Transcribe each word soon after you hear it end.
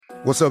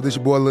What's up, this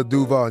your boy Lil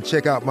Duval, and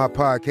check out my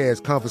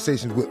podcast,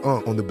 Conversations with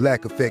Unc, on the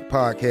Black Effect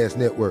Podcast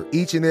Network.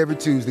 Each and every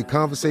Tuesday,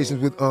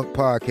 Conversations with Unc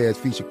podcast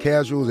feature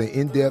casuals and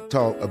in-depth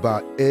talk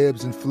about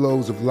ebbs and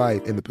flows of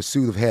life and the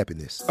pursuit of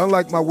happiness.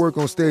 Unlike my work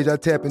on stage, I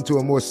tap into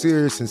a more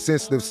serious and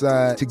sensitive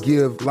side to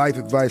give life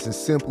advice and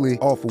simply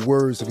offer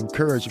words of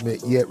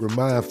encouragement, yet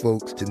remind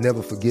folks to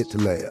never forget to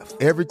laugh.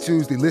 Every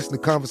Tuesday, listen to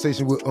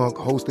Conversations with Unc,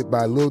 hosted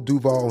by Lil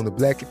Duval on the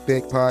Black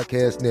Effect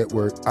Podcast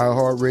Network,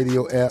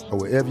 iHeartRadio app, or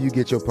wherever you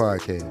get your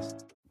podcasts.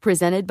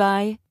 Presented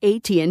by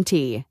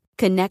AT&T.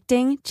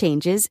 Connecting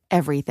changes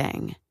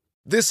everything.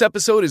 This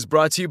episode is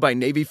brought to you by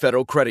Navy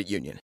Federal Credit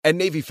Union. At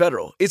Navy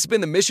Federal, it's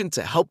been the mission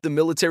to help the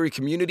military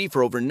community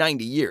for over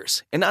 90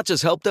 years. And not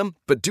just help them,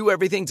 but do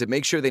everything to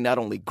make sure they not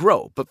only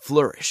grow, but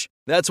flourish.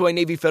 That's why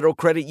Navy Federal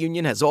Credit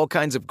Union has all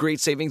kinds of great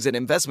savings and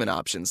investment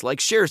options like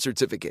share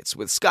certificates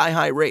with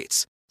sky-high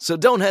rates. So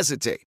don't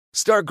hesitate.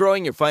 Start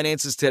growing your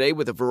finances today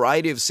with a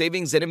variety of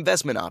savings and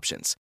investment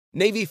options.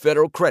 Navy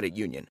Federal Credit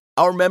Union.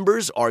 Our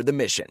members are the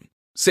mission.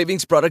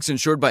 Savings products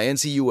insured by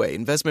NCUA.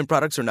 Investment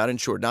products are not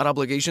insured, not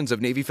obligations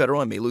of Navy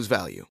Federal and may lose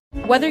value.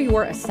 Whether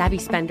you're a savvy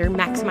spender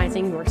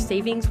maximizing your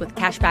savings with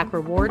cashback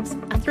rewards,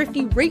 a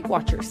thrifty rate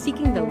watcher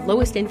seeking the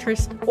lowest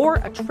interest, or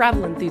a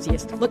travel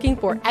enthusiast looking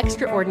for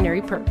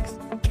extraordinary perks,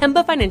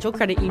 Kemba Financial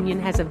Credit Union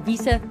has a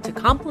visa to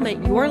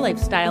complement your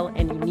lifestyle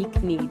and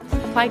unique needs.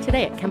 Apply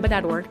today at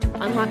Kemba.org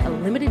to unlock a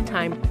limited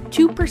time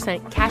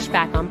 2% cash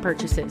back on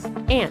purchases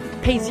and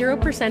pay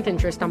 0%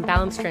 interest on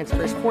balance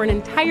transfers for an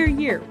entire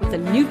year with a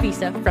new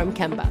visa from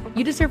Kemba.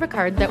 You deserve a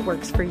card that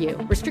works for you.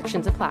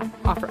 Restrictions apply.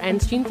 Offer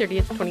ends June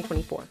 30th,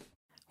 2024.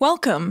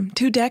 Welcome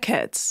to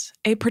Deckheads,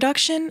 a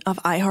production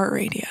of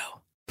iHeartRadio.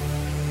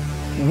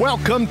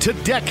 Welcome to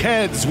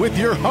Deckheads with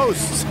your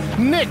hosts,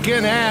 Nick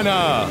and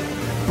Anna.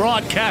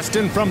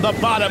 Broadcasting from the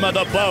bottom of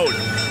the boat,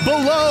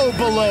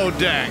 below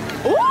deck.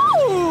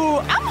 Ooh,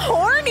 I'm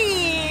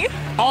horny.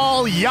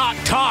 All yacht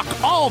talk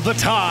all the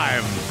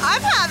time.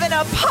 I'm having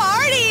a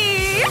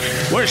party.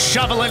 We're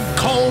shoveling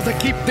coal to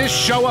keep this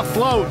show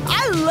afloat.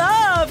 I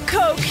love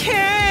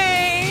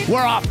cocaine.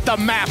 We're off the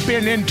map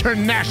in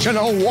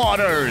international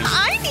waters.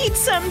 I need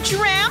some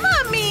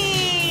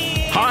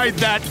Dramamine. Hide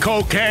that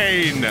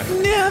cocaine.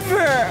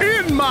 Never.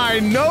 In my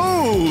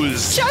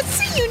nose. Just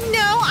so you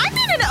know, I'm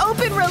in an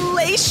open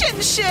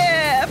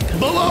relationship.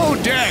 Below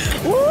deck.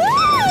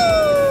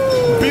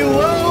 Woo!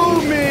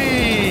 Below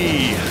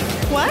me.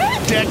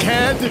 What?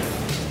 Deckhead.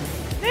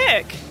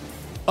 Nick.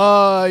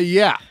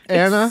 Yeah.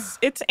 Anna?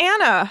 It's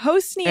Anna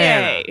Hosnier,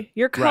 Anna.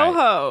 your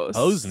co-host.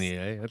 Right.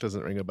 Hosnier. That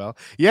doesn't ring a bell.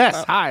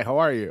 Yes. Hi. How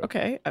are you?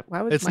 Okay.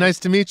 Why would It's nice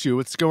to meet you.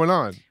 What's going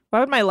on? Why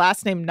would my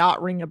last name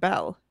not ring a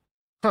bell?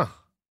 Huh.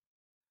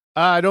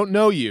 I don't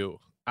know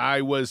you.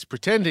 I was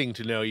pretending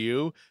to know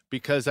you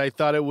because I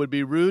thought it would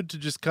be rude to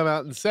just come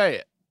out and say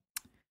it.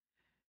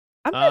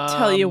 I'm going to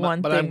tell you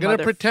one but thing, I'm going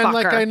to pretend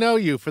like I know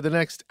you for the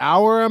next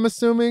hour, I'm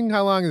assuming.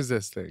 How long is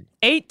this thing?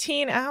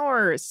 18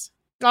 hours.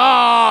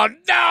 Oh,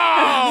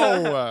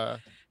 no!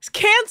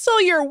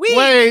 Cancel your week.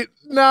 Wait,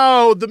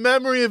 no. The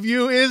memory of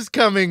you is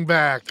coming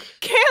back.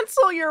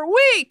 Cancel your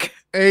week.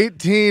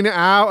 18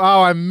 hours.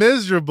 Oh, I'm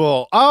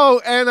miserable.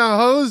 Oh, Anna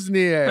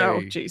Hosnier.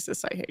 Oh,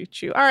 Jesus, I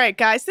hate you. All right,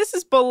 guys, this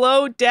is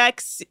Below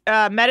Decks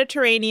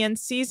Mediterranean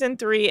Season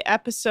 3,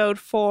 Episode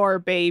 4,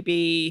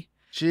 baby.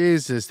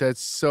 Jesus,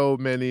 that's so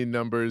many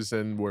numbers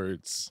and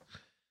words.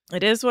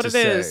 It is what it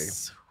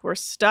is. We're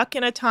stuck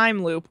in a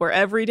time loop where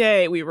every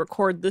day we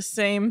record the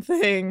same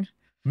thing.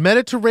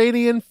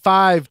 Mediterranean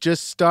 5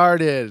 just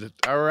started.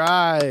 All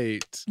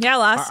right. Yeah,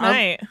 last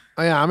night.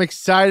 Yeah, I'm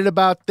excited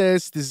about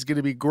this. This is going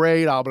to be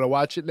great. I'm going to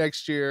watch it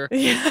next year.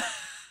 Yeah.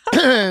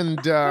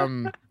 And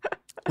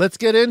let's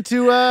get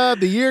into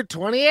the year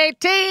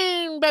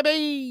 2018,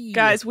 baby.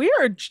 Guys, we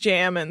are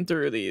jamming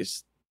through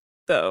these,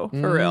 though,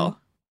 for real.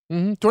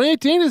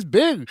 2018 is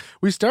big.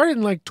 We started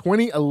in like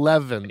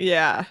 2011.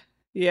 Yeah.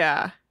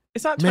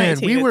 It's not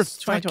 2018. Man, we were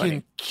 2020.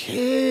 fucking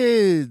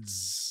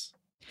kids.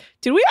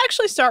 Did we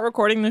actually start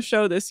recording the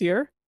show this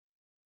year?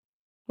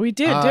 We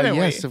did, didn't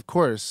we? Yes, of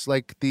course.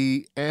 Like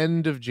the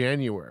end of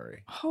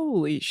January.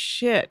 Holy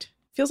shit.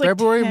 Feels like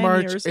February, 10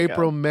 March, years ago.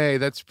 April, May.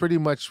 That's pretty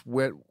much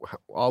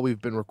all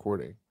we've been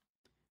recording.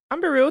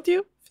 I'm be real with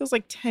you. Feels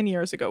like 10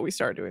 years ago we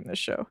started doing this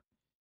show.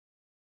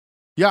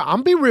 Yeah,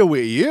 I'm be real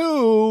with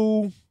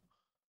you.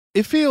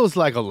 It feels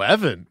like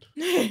 11.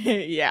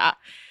 Yeah.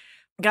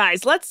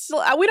 Guys,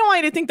 we don't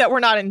want you to think that we're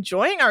not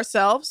enjoying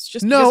ourselves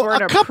just because we're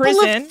in a couple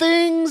prison. of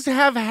things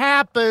have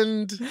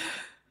happened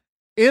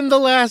in the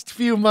last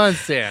few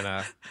months,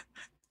 Anna,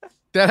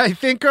 that I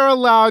think are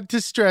allowed to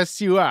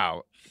stress you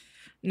out.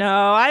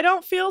 No, I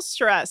don't feel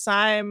stress.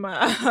 I'm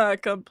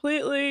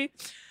completely,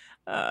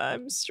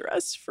 I'm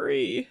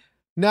stress-free.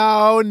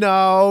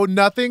 No,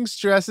 nothing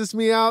stresses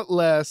me out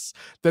less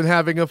than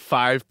having a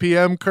 5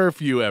 p.m.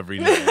 curfew every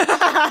night.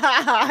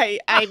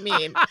 I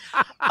mean,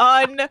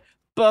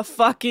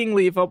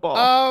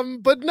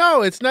 unfucking-leavable. But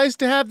no, it's nice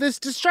to have this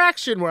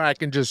distraction where I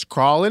can just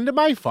crawl into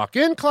my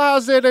fucking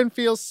closet and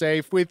feel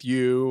safe with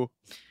you.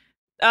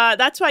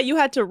 That's why you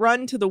had to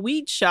run to the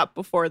weed shop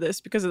before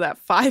this because of that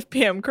 5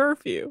 p.m.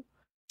 curfew.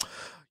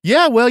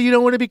 Yeah, well, you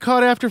don't want to be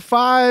caught after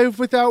 5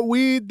 without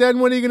weed. Then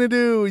what are you going to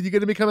do? You're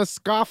going to become a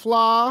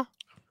scofflaw?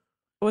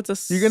 What's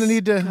a You're going to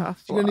need to...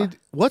 scofflaw?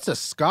 What's a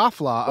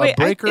scofflaw? Wait, a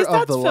breaker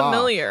of the law.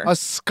 Familiar. A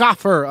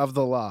scoffer of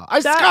the law.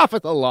 I scoff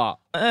at the law.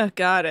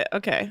 Got it.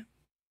 Okay.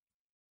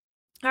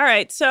 All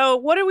right. So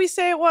what did we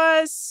say it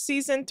was?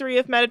 Season 3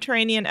 of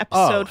Mediterranean,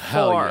 episode 4.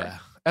 Hell yeah.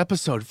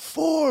 Episode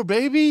 4,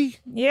 baby.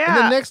 Yeah.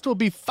 And the next will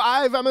be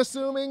 5, I'm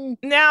assuming.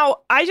 Now,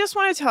 I just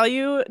want to tell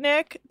you,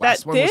 Nick, Last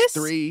that one was this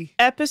 3.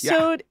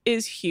 episode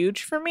is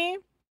huge for me.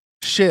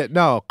 Shit,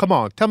 no. Come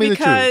on. Tell me the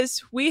truth.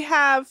 Because we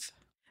have,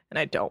 and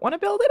I don't want to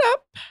build it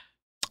up.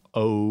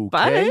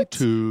 Okay, but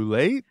too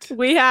late.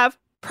 We have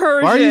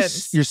Persians. Why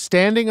are you're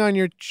standing on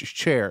your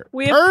chair.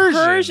 We have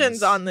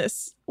Persians on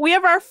this. We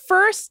have our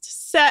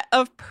first set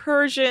of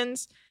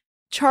Persians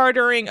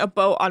chartering a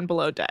boat on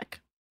Below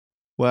Deck.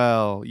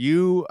 Well,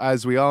 you,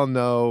 as we all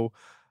know,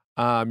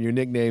 your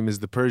nickname is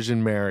the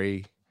Persian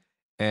Mary,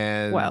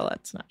 and well,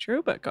 that's not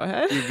true, but go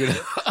ahead. You're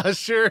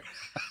gonna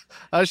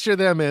usher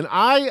them in.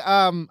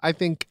 I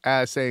think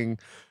saying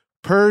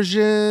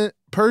Persian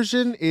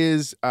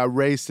is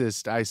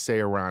racist. I say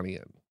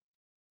Iranian.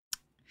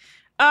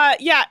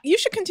 Yeah, you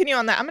should continue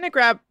on that. I'm gonna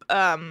grab.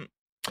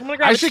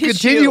 I should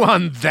continue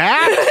on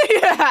that?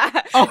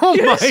 Yeah. Oh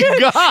my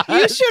God.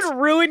 You should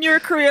ruin your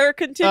career.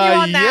 Continue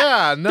on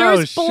that. Yeah, no,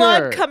 There's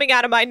blood coming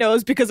out of my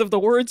nose because of the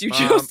words you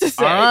chose to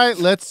say. All right,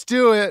 let's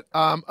do it.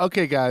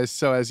 Okay, guys.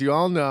 So as you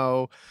all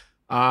know,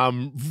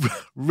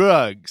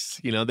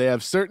 rugs, they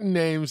have certain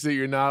names that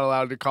you're not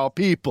allowed to call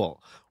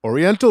people.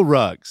 Oriental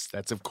rugs.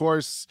 That's, of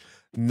course,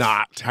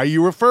 not how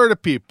you refer to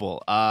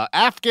people.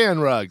 Afghan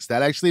rugs.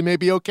 That actually may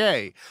be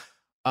okay.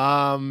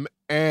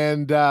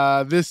 And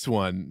this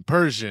one,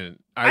 Persian.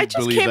 I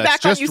just came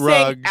back on you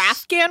rugs. saying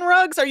Afghan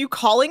rugs. Are you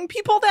calling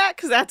people that?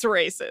 Because that's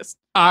racist.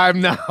 I'm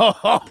no.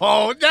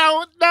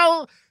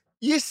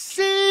 You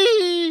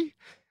see,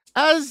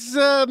 as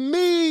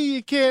me,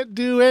 you can't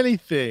do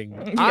anything.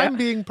 Yeah. I'm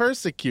being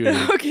persecuted.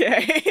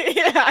 Okay.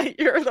 Yeah,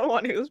 you're the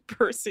one who's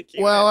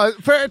persecuted. Well,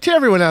 to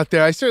everyone out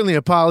there, I certainly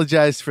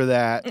apologize for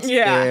that.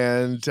 Yeah.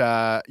 And,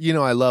 I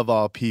love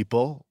all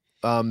people.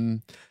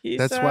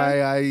 That's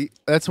why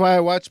I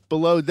watch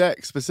Below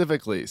Deck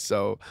specifically.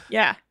 So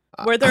yeah,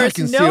 where there's I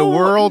can see a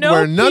world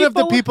where none of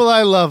the people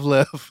I love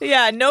live.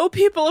 Yeah, no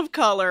people of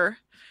color,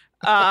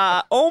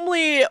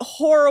 only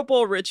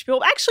horrible rich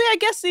people. Actually, I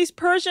guess these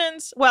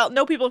Persians. Well,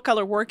 no people of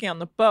color working on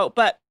the boat,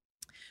 but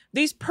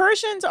these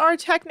Persians are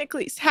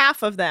technically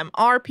half of them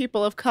are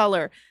people of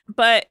color,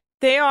 but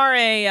they are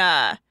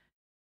a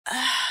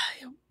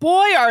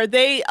boy, are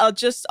they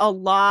just a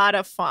lot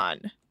of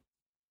fun.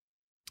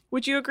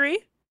 Would you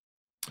agree?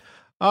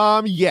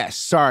 Yes.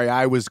 Sorry,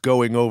 I was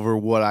going over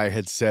what I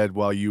had said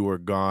while you were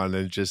gone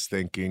and just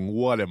thinking,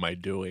 what am I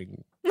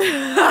doing?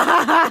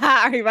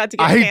 Are you about to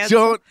get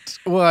canceled?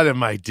 What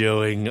am I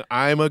doing?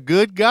 I'm a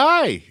good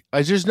guy.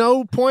 There's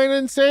no point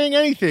in saying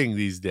anything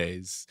these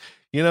days.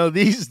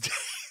 These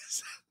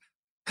days,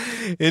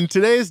 in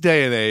today's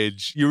day and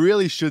age, you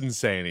really shouldn't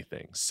say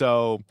anything.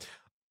 So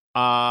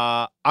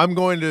I'm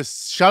going to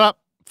shut up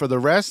for the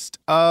rest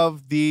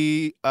of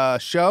the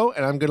show,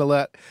 and I'm going to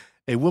let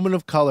a woman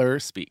of color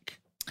speak.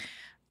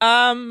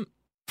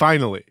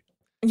 Finally.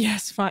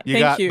 Yes, fine. You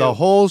got the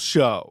whole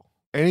show.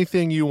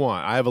 Anything you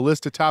want. I have a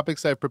list of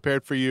topics I've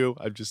prepared for you.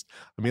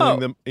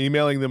 I'm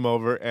emailing them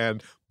over,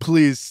 and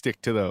please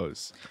stick to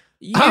those.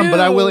 But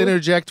I will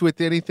interject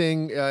with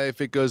anything if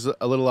it goes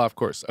a little off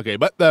course. Okay,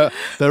 but the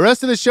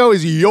rest of the show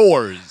is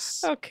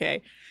yours.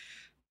 Okay.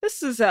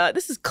 This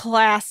is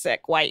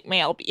classic white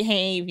male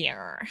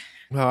behavior.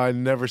 Well, I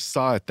never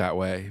saw it that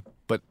way,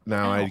 but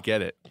now I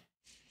get it.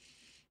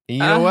 And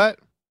you know what?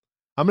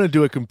 I'm going to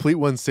do a complete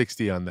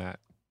 160 on that.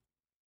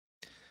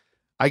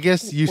 I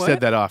guess you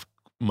said that off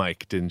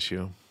mic, didn't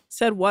you?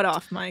 Said what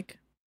off mic?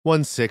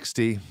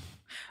 160.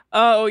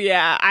 Oh,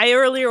 yeah. I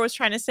earlier was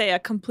trying to say a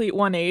complete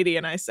 180,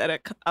 and I said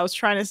I was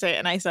trying to say it,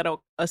 and I said a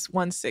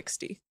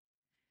 160.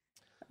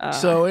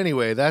 So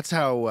anyway, that's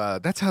how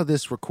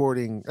this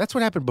recording. That's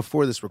what happened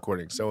before this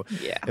recording. So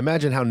yeah.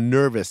 Imagine how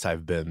nervous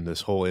I've been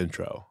this whole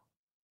intro,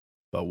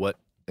 but what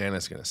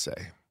Anna's gonna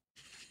say,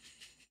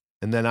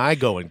 and then I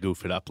go and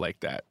goof it up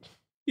like that.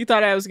 You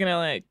thought I was gonna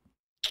like?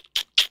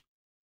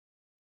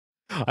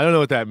 I don't know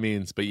what that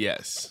means, but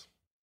yes.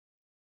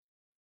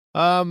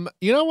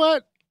 You know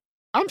what?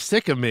 I'm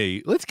sick of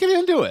me. Let's get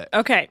into it.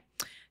 Okay,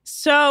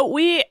 so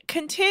we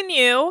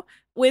continue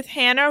with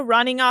Hannah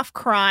running off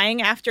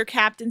crying after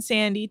Captain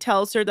Sandy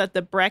tells her that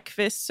the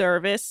breakfast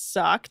service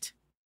sucked.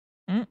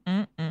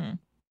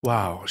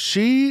 Wow,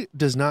 she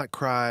does not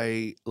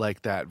cry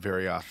like that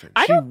very often.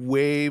 She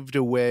waved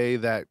away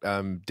that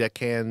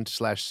deckhand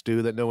 /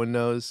 stew that no one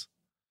knows.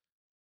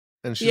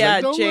 And she's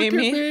like, don't Jamie.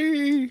 look at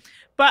me.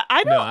 But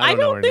I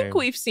don't think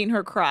we've seen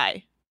her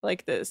cry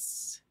like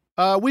this.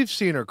 We've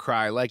seen her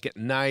cry like at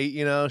night,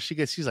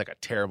 she's like a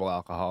terrible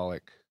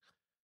alcoholic.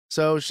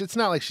 So it's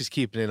not like she's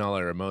keeping in all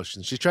her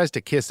emotions. She tries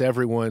to kiss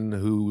everyone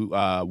who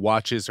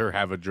watches her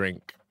have a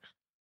drink.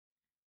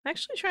 I'm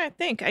actually trying to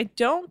think. I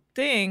don't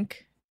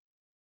think.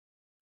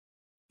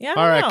 Yeah.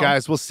 All right,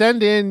 guys. We'll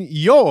send in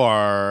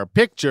your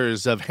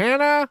pictures of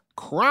Hannah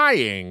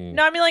crying.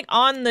 No, I mean like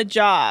on the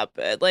job.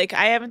 Like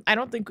I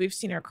don't think we've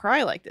seen her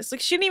cry like this.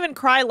 Like she didn't even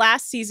cry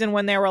last season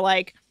when they were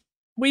like,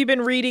 "We've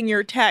been reading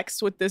your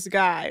texts with this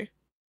guy."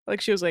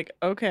 Like she was like,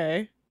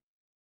 "Okay."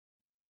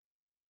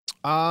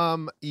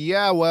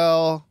 Yeah,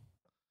 well,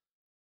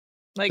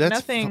 like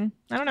nothing.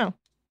 I don't know.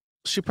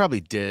 She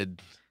probably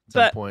did at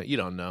some point. You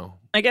don't know.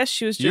 I guess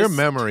she was just. Your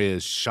memory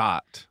is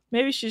shot.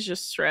 Maybe she's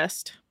just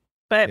stressed.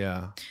 But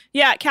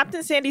yeah,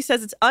 Captain Sandy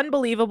says it's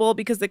unbelievable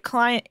because the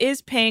client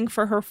is paying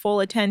for her full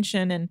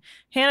attention, and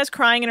Hannah's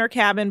crying in her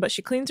cabin, but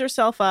she cleans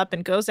herself up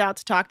and goes out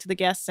to talk to the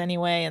guests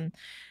anyway. And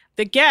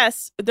the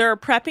guests, they're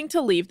prepping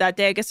to leave that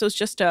day. I guess it was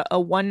just a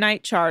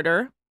one-night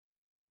charter.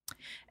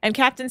 And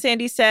Captain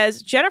Sandy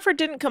says Jennifer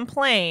didn't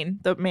complain,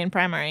 the main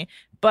primary,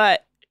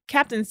 but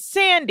Captain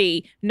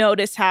Sandy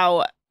noticed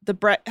how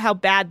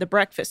bad the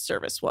breakfast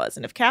service was.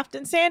 And if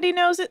Captain Sandy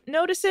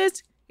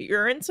notices,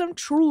 you're in some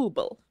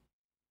trouble.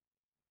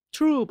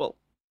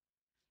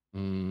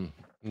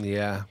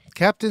 Yeah.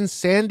 Captain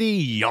Sandy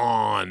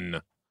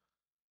yawn.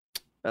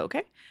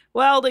 Okay.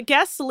 Well, the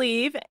guests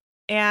leave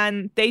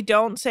and they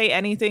don't say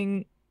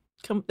anything.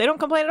 They don't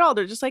complain at all.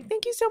 They're just like,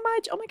 thank you so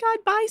much. Oh my God.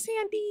 Bye,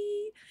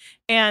 Sandy.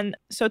 And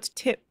so it's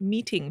tip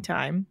meeting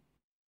time.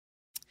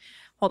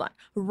 Hold on.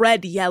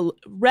 Red, yellow.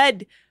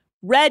 Leather.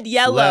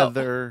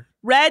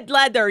 Red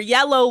leather,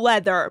 yellow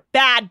leather,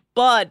 bad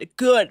bud,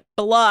 good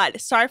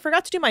blood. Sorry, I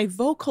forgot to do my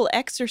vocal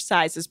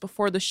exercises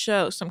before the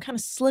show, so I'm kind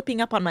of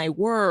slipping up on my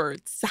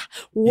words.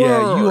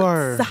 Yeah, you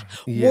are.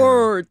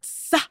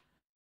 Words.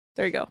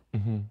 There you go.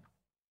 Mm-hmm.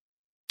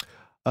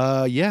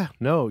 Yeah,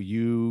 no,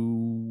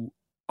 you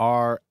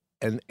are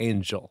an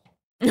angel.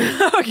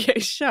 Okay,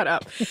 shut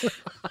up.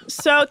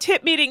 So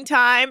tip meeting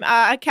time.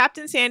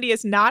 Captain Sandy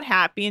is not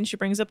happy, and she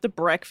brings up the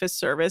breakfast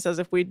service as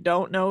if we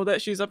don't know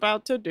that she's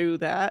about to do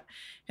that.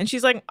 And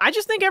she's like, I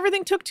just think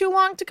everything took too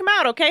long to come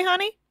out. Okay,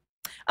 honey?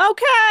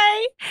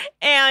 Okay.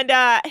 And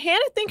Hannah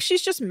thinks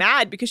she's just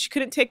mad because she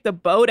couldn't take the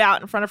boat out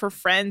in front of her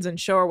friends and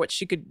show her what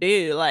she could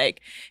do.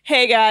 Like,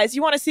 hey, guys,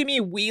 you want to see me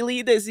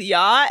wheelie this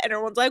yacht? And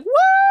everyone's like,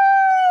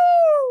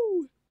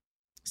 woo!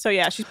 So,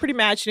 yeah, she's pretty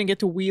mad she didn't get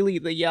to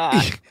wheelie the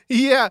yacht.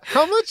 Yeah.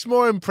 How much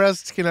more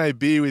impressed can I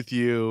be with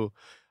you?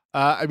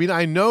 I mean,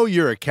 I know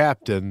you're a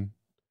captain.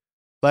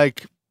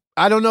 Like,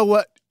 I don't know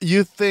what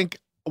you think,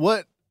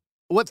 what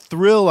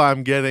thrill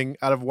I'm getting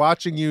out of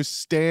watching you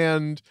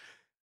stand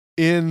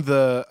in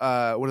the,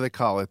 what do they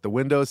call it? The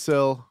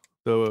windowsill?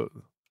 The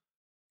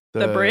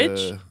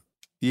bridge?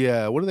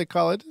 Yeah. What do they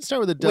call it? It didn't start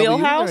with a W.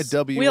 Wheelhouse? A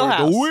W.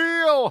 Wheelhouse. The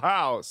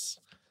wheelhouse.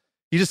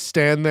 You just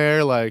stand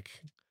there like,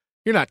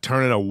 you're not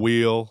turning a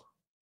wheel.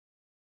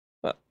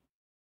 Well,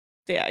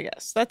 yeah, I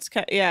guess. I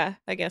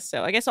guess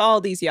so. I guess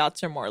all these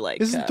yachts are more like...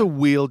 Isn't the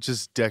wheel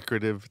just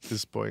decorative at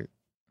this point?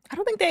 I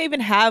don't think they even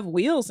have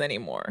wheels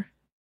anymore.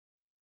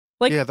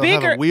 Like yeah,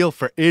 they'll have a wheel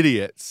for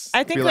idiots.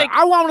 I think like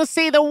I want to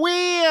see the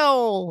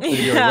wheel.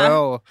 Yeah. Like,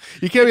 well,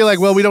 you can't be like,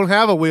 well, we don't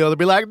have a wheel. They'll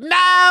be like,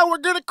 no, we're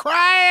going to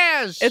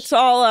crash. It's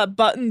all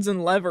buttons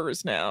and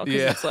levers now.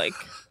 Yeah. It's like...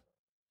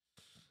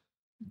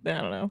 I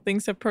don't know.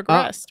 Things have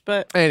progressed,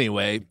 but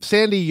anyway,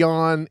 Sandy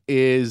Yawn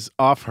is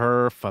off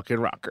her fucking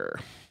rocker.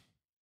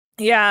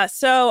 Yeah.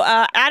 So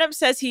Adam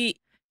says he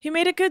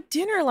made a good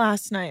dinner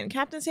last night, and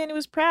Captain Sandy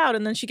was proud.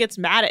 And then she gets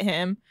mad at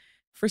him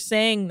for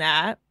saying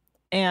that,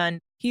 and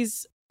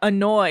he's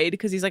annoyed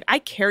because he's like, I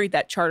carried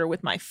that charter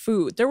with my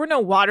food. There were no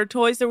water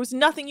toys. There was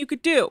nothing you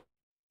could do.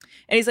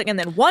 And he's like, and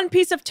then one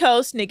piece of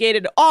toast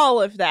negated all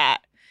of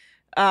that.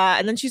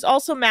 And then she's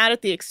also mad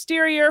at the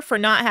exterior for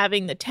not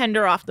having the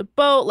tender off the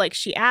boat like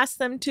she asked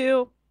them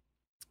to.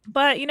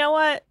 But you know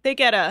what? They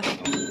get a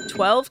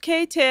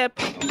 $12K tip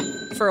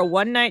for a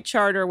one-night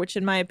charter, which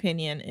in my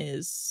opinion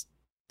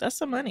that's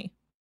some money.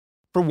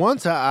 For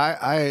once,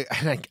 I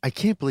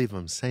can't believe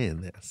I'm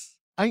saying this.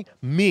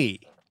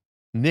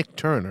 Nick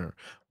Turner,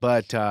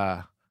 but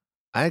I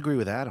agree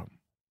with Adam.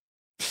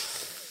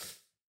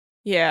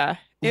 Yeah.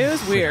 It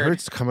was weird. It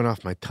hurts coming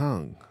off my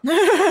tongue.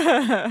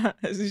 You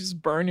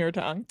just burn your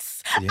tongue.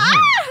 Yeah,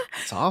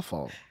 it's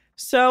awful.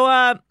 So,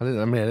 I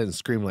didn't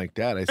scream like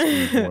that. I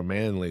screamed more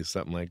manly,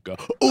 something like,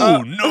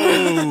 "Oh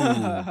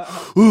no,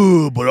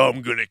 ooh, but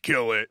I'm gonna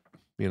kill it."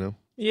 You know?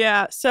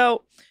 Yeah.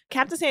 So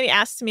Captain Sandy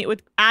asks to meet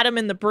with Adam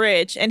in the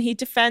bridge, and he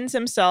defends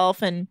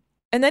himself, and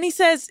then he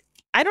says,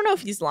 I don't know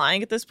if he's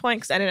lying at this point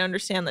because I didn't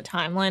understand the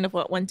timeline of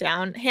what went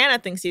down. Hannah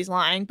thinks he's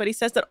lying, but he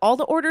says that all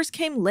the orders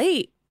came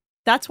late.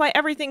 That's why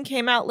everything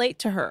came out late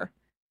to her.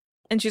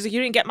 And she's like, you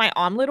didn't get my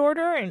omelet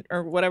order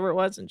or whatever it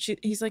was. And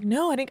he's like,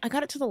 no, I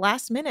got it to the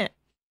last minute.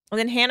 And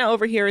then Hannah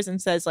overhears and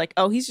says like,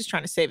 oh, he's just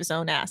trying to save his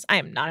own ass. I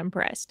am not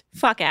impressed.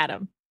 Fuck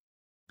Adam.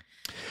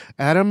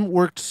 Adam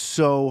worked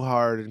so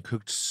hard and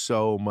cooked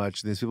so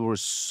much. These people were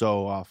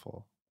so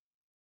awful.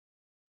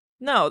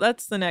 No,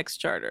 that's the next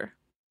charter.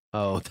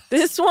 Oh.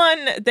 This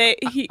one,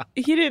 he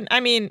didn't, I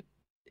mean...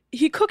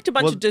 He cooked a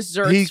bunch of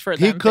desserts for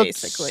them, he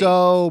cooked basically.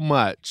 So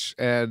much,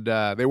 and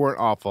they weren't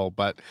awful,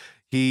 but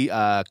He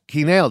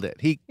nailed it.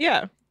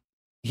 Yeah.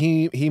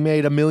 He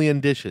made 1 million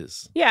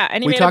dishes. Yeah,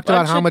 and he We made talked a about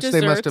bunch how of much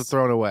they must have desserts.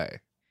 thrown away.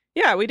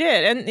 Yeah, we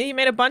did. And he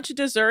made a bunch of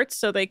desserts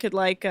so they could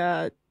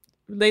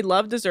they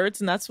love desserts,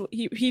 and that's what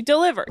he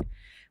delivered.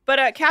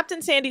 But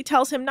Captain Sandy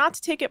tells him not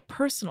to take it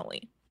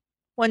personally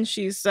when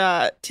she's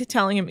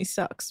telling him he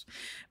sucks.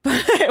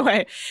 But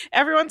anyway,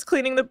 everyone's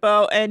cleaning the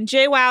boat, and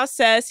JWoww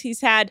says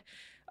he's had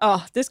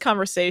this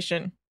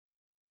conversation.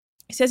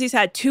 He says he's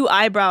had 2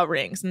 eyebrow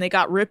rings and they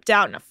got ripped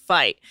out in a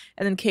fight.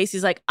 And then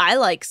Casey's like, I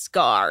like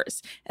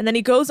scars. And then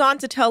he goes on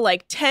to tell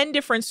like 10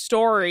 different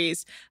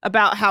stories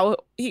about how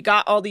he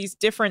got all these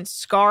different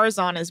scars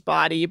on his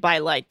body by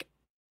like,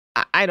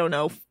 I don't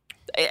know.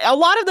 A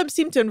lot of them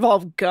seem to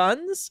involve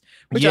guns.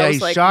 Which I was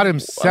he like, shot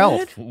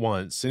himself what?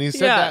 once. And he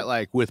said Yeah. that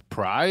like with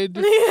pride.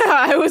 Yeah,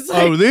 I was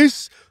like,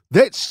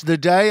 That's the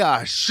day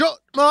I shot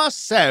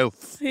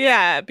myself.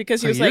 yeah,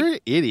 because he was You're like, an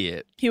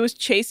idiot. he was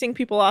chasing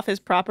people off his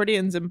property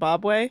in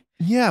Zimbabwe.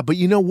 Yeah, but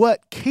you know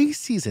what?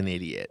 Casey's an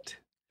idiot.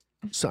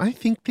 So I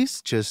think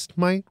this just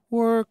might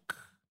work.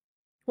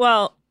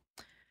 Well,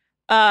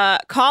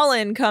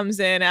 Colin comes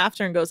in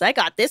after and goes, I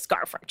got this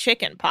scar from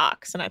chicken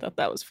pox. And I thought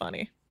that was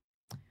funny.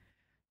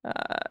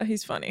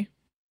 He's funny.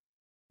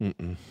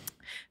 Mm-mm.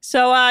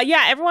 So,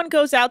 everyone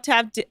goes out to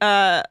have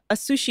a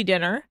sushi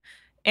dinner.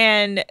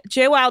 And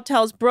JWoww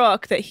tells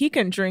Brooke that he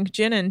can drink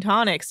gin and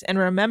tonics and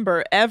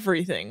remember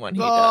everything when he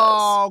does.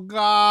 Oh,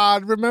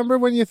 God. Remember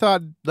when you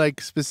thought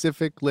like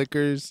specific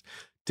liquors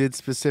did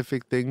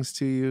specific things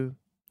to you?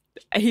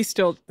 He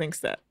still thinks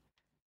that.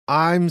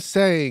 I'm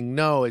saying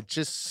no, it's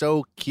just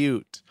so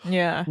cute.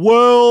 Yeah.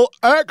 Well,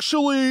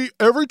 actually,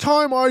 every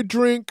time I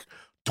drink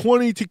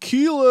 20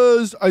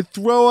 tequilas, I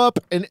throw up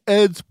in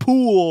Ed's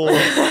pool.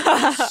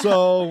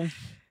 So,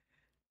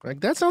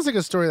 like, that sounds like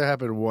a story that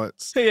happened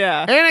once.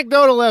 Yeah.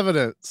 Anecdotal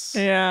evidence.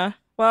 Yeah.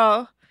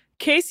 Well,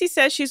 Casey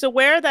says she's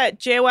aware that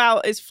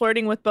JWoww is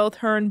flirting with both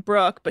her and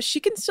Brooke, but she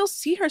can still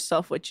see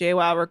herself with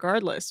JWoww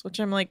regardless, which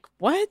I'm like,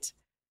 what?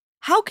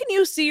 How can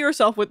you see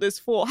yourself with this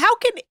fool? How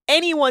can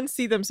anyone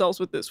see themselves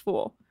with this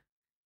fool?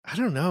 I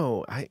don't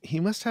know. He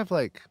must have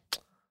like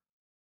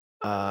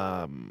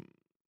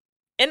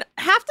And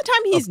half the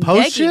time he's a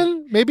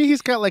potion? negging. Maybe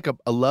he's got like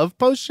a love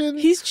potion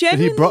He's that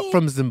genuinely he brought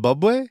from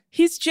Zimbabwe?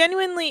 He's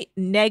genuinely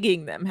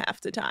negging them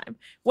half the time.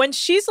 When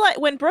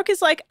Brooke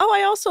is like, oh,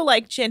 I also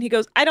like gin, he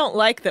goes, I don't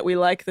like that we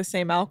like the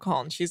same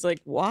alcohol. And she's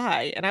like,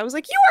 why? And I was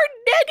like, you are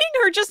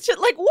negging her just to,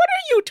 like, what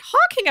are you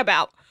talking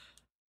about?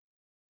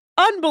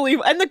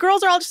 Unbelievable. And the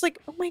girls are all just like,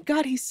 oh my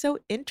God, he's so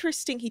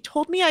interesting. He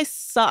told me I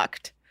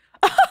sucked.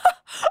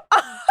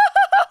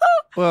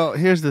 Well,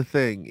 here's the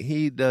thing.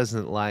 He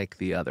doesn't like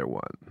the other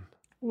one.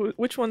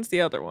 Which one's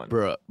the other one?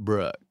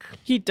 Brooke.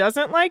 He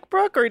doesn't like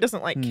Brooke, or he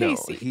doesn't like No,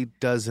 Casey? he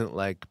doesn't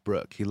like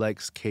Brooke. He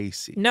likes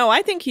Casey. No,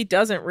 I think he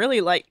doesn't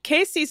really like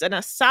Casey's an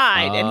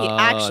aside, and he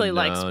actually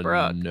likes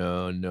Brooke.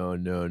 No.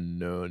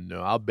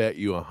 I'll bet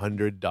you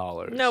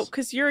 $100. No,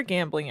 because you're a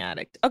gambling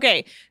addict.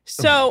 Okay,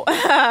 so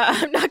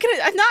I'm not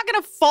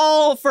gonna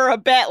fall for a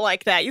bet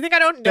like that. You think I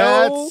don't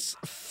know? That's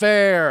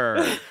fair.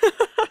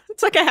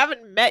 It's like I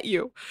haven't met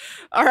you.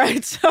 All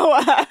right, so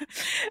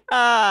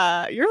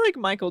you're like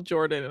Michael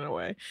Jordan in a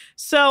way.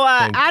 So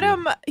Thank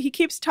Adam, you. he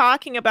keeps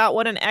talking about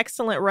what an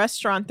excellent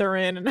restaurant they're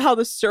in and how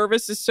the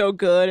service is so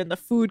good and the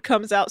food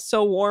comes out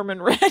so warm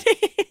and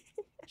ready.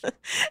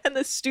 And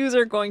the stews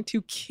are going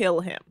to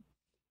kill him.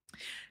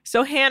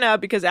 So Hannah,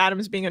 because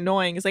Adam's being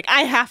annoying, is like,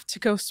 I have to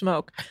go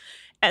smoke.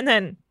 And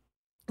then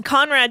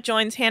Conrad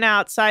joins Hannah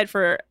outside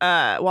for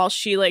while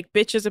she like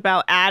bitches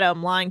about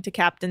Adam lying to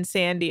Captain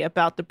Sandy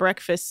about the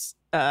breakfast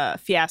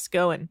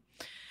fiasco. And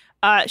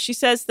she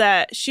says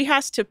that she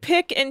has to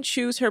pick and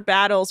choose her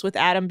battles with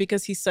Adam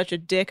because he's such a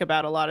dick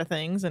about a lot of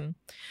things. And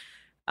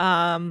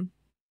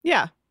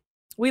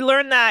we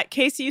learned that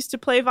Casey used to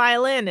play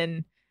violin,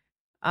 and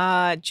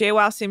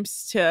JWoww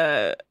seems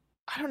to,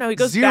 I don't know, he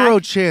goes Zero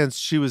back. chance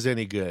she was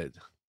any good.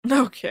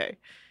 Okay.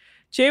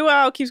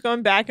 JWoww keeps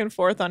going back and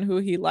forth on who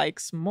he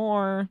likes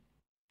more.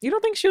 You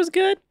don't think she was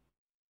good?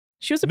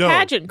 She was a No.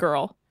 pageant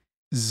girl.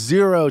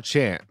 Zero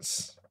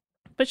chance.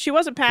 But she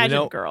was a pageant You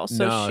know, girl,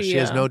 so no, she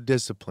has no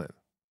discipline.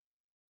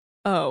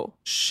 Oh.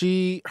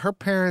 Her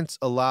parents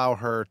allow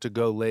her to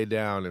go lay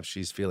down if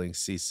she's feeling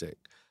seasick.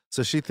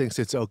 So she thinks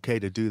it's okay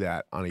to do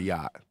that on a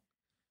yacht.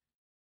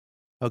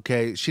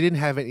 Okay, she didn't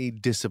have any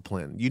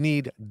discipline. You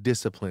need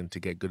discipline to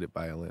get good at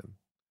violin.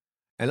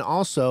 And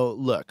also,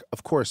 look,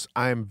 of course,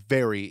 I'm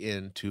very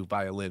into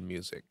violin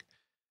music.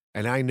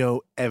 And I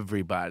know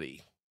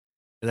everybody.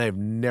 And I've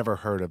never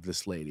heard of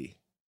this lady.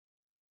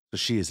 So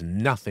she is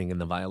nothing in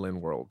the violin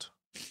world.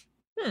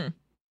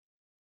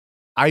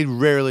 I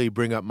rarely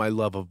bring up my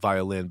love of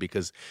violin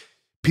because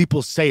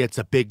people say it's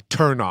a big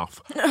turnoff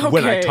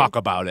when I Okay. talk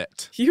about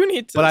it. You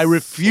need to But I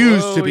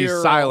refuse slow to be your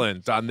roll.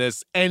 silent on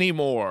this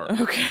anymore.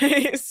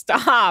 Okay,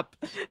 stop.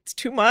 It's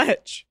too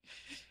much.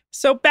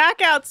 So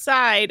back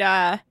outside,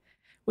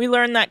 We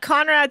learn that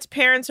Conrad's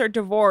parents are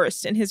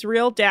divorced and his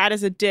real dad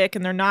is a dick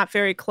and they're not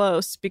very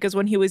close because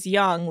when he was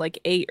young, like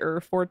 8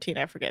 or 14,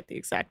 I forget the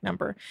exact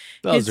number.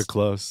 Those are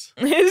close.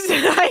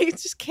 I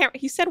just can't.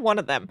 He said one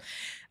of them.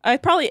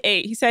 Probably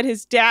 8. He said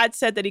his dad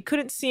said that he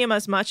couldn't see him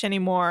as much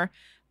anymore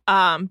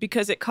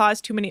because it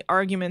caused too many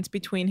arguments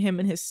between him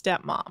and his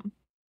stepmom.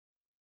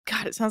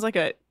 God, it sounds like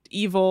a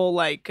evil,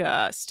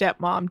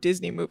 stepmom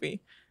Disney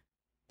movie.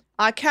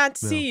 I can't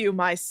see you,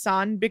 my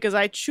son, because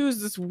I choose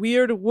this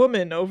weird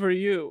woman over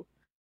you.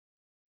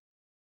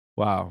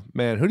 Wow,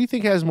 man, who do you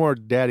think has more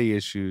daddy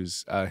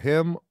issues,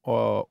 him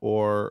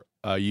or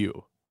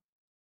you?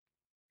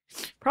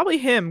 Probably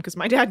him, because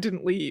my dad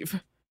didn't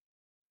leave.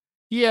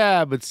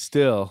 Yeah, but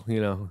still,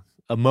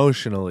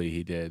 emotionally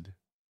he did.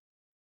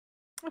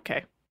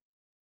 Okay.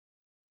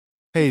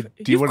 Hey,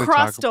 do you want to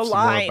talk some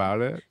more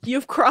about it?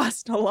 You've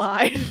crossed a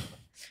line.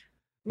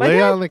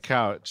 Lay on the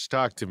couch.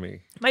 Talk to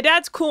me. My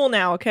dad's cool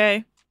now,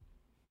 okay?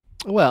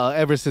 Well,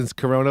 ever since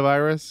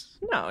coronavirus?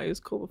 No, he was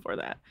cool before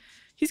that.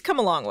 He's come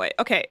a long way.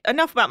 Okay,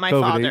 enough about my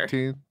father.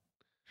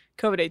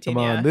 COVID-19, Come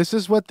on, this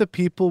is what the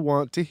people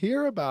want to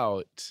hear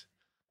about.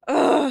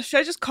 Should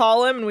I just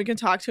call him and we can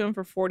talk to him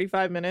for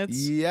 45 minutes?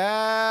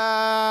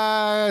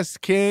 Yes,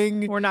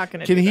 King. We're not going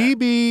to do Can that. he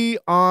be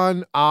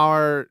on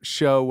our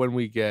show when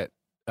we get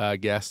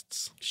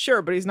guests?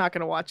 Sure, but he's not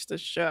going to watch this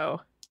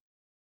show.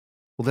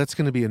 Well, that's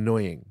going to be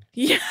annoying.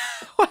 Yeah,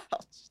 well,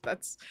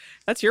 that's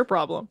your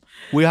problem.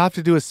 We have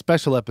to do a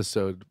special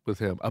episode with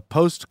him, a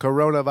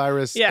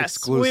post-coronavirus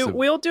exclusive.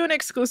 We'll do an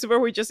exclusive where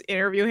we just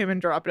interview him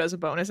and drop it as a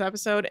bonus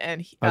episode,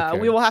 and Okay.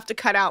 we will have to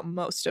cut out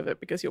most of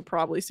it because he'll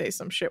probably say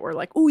some shit where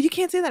like, "Oh, you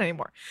can't say that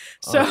anymore."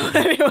 So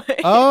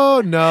anyway.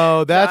 Oh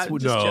no, that's I'm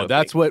just joking.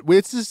 that's what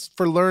it's just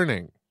for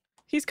learning.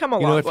 He's come a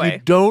long If way. you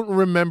don't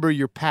remember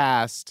your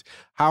past,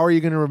 how are you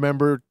going to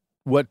remember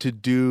what to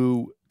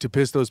do to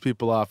piss those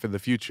people off in the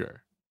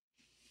future?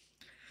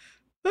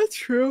 That's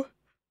true.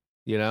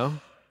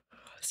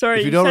 Sorry,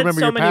 if you don't said remember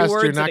so your many past,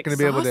 words you're that not going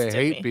to be able to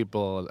exhausted hate me.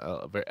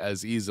 people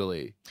as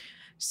easily.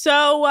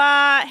 So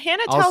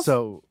Hannah tells.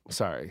 Also,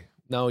 sorry.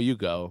 No, you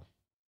go.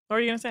 What are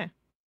you gonna say?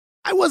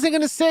 I wasn't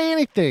going to say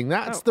anything.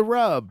 That's the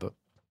rub.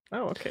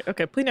 Oh, okay.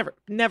 Okay, please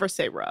never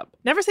say rub.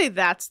 Never say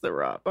that's the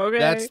rub. Okay,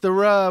 That's the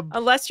rub.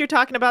 Unless you're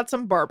talking about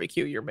some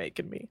barbecue you're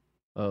making me.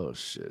 Oh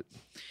shit.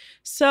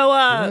 So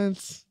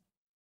What?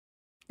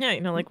 yeah,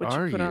 like what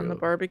are you put on the you?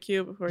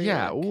 barbecue before you.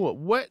 Yeah.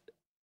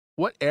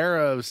 What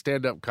era of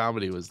stand-up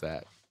comedy was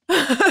that?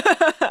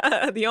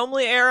 The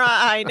only era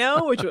I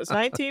know, which was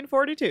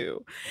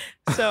 1942.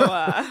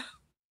 So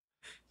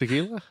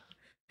Tequila?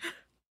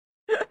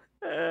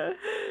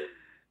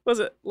 was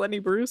it Lenny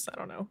Bruce? I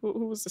don't know.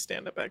 Who was the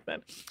stand-up back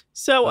then?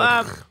 So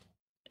Ugh.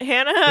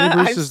 Hannah,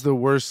 Lenny Bruce is the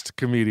worst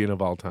comedian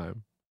of all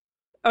time.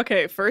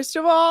 okay, first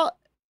of all,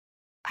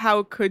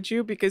 how could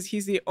you? Because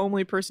he's the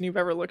only person you've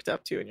ever looked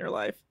up to in your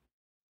life.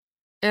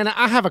 And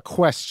I have a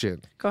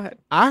question. Go ahead.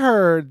 I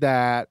heard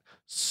that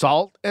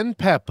Salt and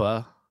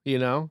Pepper,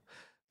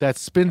 that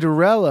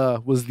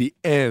Spinderella was the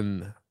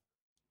N.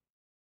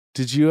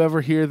 Did you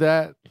ever hear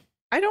that?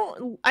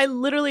 I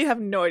literally have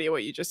no idea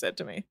what you just said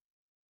to me.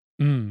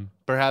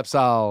 Perhaps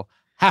I'll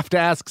have to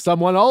ask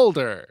someone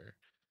older.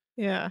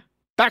 Yeah.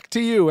 Back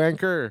to you,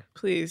 Anchor.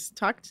 Please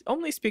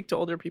only speak to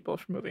older people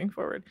for moving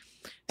forward.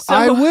 So,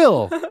 I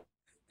will.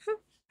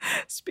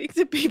 speak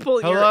to people.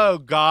 Hello,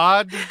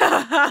 God.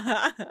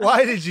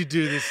 Why did you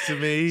do this to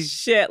me?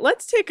 Shit.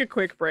 Let's take a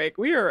quick break.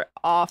 We are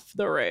off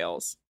the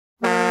rails.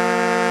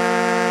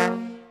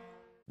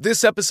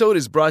 This episode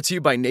is brought to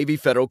you by Navy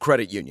Federal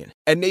Credit Union.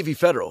 At Navy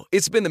Federal,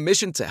 it's been the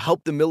mission to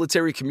help the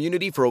military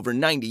community for over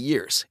 90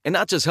 years. And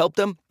not just help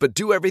them, but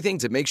do everything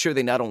to make sure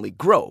they not only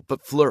grow,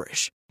 but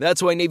flourish.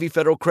 That's why Navy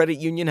Federal Credit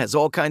Union has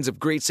all kinds of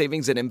great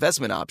savings and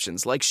investment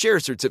options like share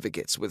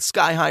certificates with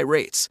sky-high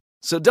rates.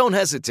 So don't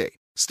hesitate.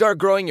 Start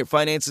growing your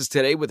finances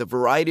today with a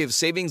variety of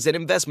savings and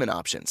investment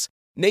options.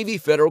 Navy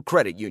Federal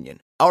Credit Union.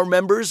 Our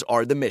members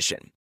are the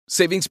mission.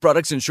 Savings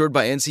products insured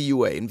by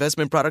NCUA.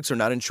 Investment products are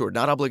not insured,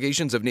 not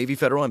obligations of Navy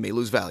Federal and may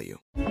lose value.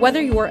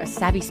 Whether you're a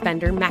savvy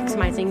spender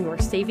maximizing your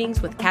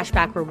savings with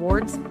cashback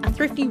rewards, a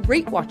thrifty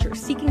rate watcher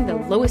seeking the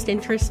lowest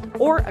interest,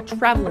 or a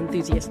travel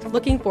enthusiast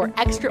looking for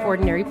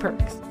extraordinary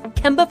perks,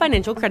 Kemba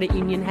Financial Credit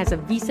Union has a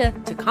visa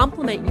to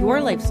complement your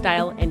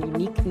lifestyle and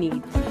unique needs.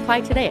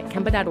 Apply today at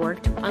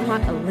Kemba.org to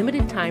unlock a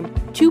limited time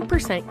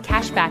 2%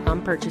 cash back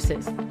on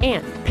purchases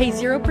and pay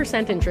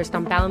 0% interest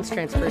on balance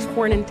transfers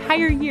for an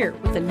entire year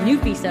with a new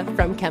visa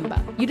from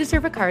Kemba. You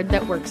deserve a card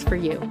that works for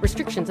you.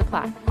 Restrictions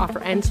apply. Offer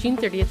ends June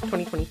 30th,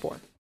 2024.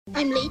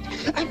 I'm late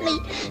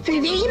for a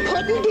very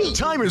important date.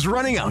 Time is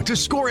running out to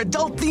score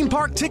adult theme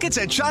park tickets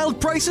at child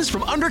prices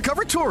from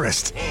Undercover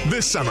Tourist.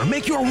 This summer,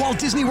 make your Walt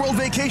Disney World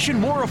vacation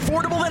more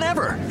affordable than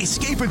ever.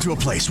 Escape into a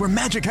place where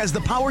magic has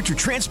the power to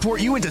transport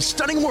you into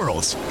stunning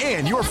worlds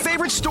and your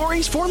favorite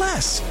stories for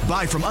less.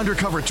 Buy from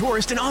Undercover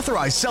Tourist, an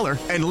authorized seller,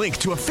 and link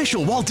to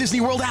official Walt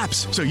Disney World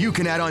apps so you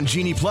can add on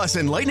Genie Plus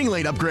and Lightning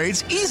Lane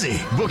upgrades easy.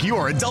 Book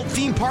your adult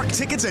theme park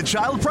tickets at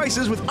child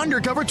prices with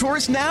Undercover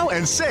Tourist now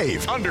and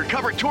save.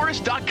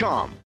 UndercoverTourist.com.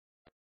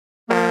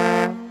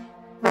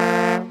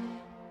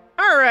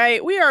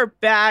 right, we are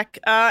back.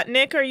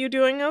 Nick, are you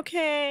doing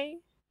okay?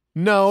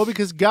 No,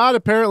 because God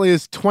apparently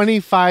is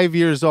 25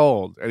 years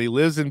old and he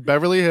lives in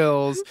Beverly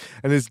Hills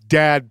and his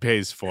dad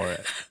pays for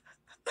it.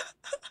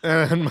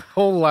 And my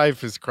whole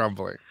life is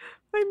crumbling.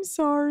 I'm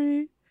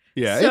sorry.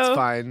 Yeah, So, it's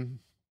fine.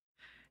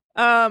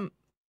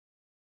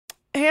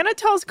 Hannah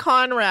tells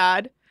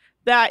Conrad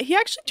that he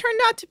actually turned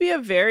out to be a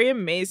very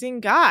amazing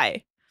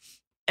guy.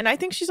 And I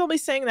think she's only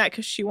saying that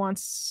because she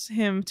wants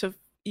him to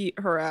eat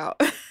her out.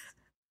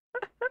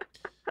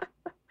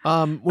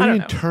 What do you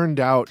mean turned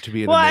out to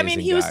be an Well, amazing I mean,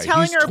 he was guy?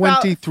 telling He's her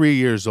about- 23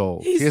 years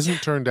old. He He's-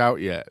 hasn't turned out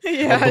yet.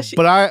 Yeah,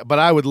 but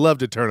I would love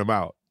to turn him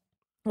out.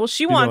 Well,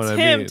 she You know wants what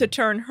I him mean. to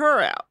turn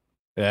her out.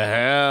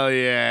 Hell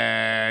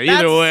yeah. That's-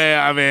 Either way,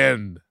 I'm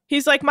in.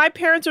 He's like, my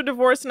parents are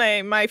divorced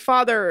and my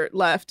father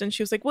left. And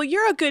she was like, well,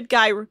 you're a good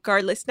guy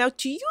regardless. Now,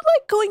 do you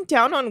like going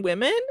down on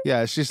women?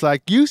 Yeah, she's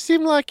like, you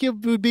seem like you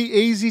would be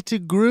easy to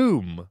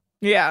groom.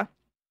 Yeah.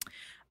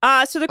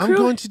 So the crew... I'm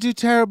going to do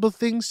terrible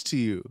things to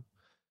you.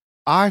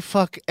 I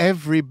fuck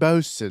every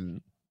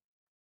bosun.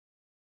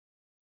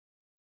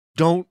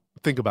 Don't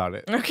think about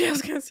it. Okay, I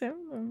was going to say,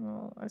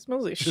 oh, it's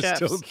mostly Just chefs.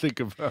 don't think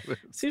about it.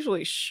 It's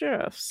usually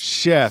chefs.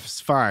 Chefs,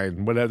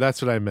 fine.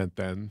 That's what I meant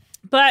then.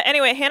 But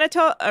anyway, Hannah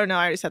oh no,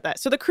 I already said that.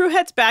 So the crew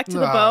heads back to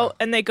the boat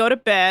and they go to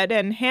bed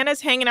and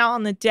Hannah's hanging out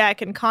on the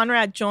deck and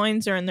Conrad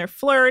joins her and they're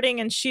flirting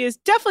and she is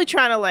definitely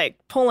trying to like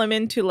pull him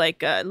into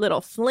like a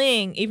little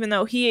fling, even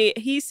though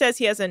he says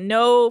he has a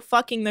no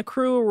fucking the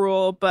crew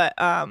rule, but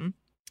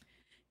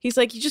he's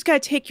like, you just gotta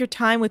take your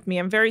time with me.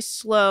 I'm very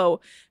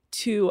slow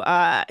to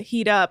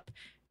heat up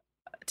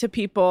to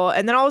people.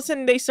 And then all of a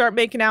sudden they start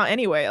making out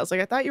anyway. I was like,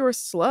 I thought you were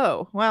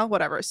slow. Well,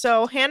 whatever.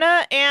 So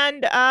Hannah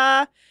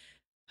and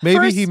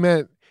Maybe he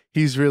meant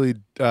he's really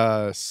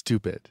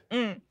stupid.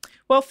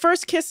 Well,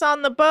 first kiss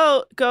on the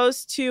boat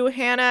goes to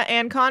Hannah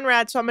and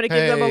Conrad, so I'm going to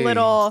give them a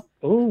little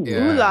ooh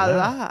la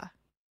la.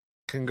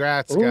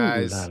 Congrats,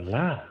 guys. Ooh la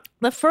la.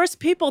 The first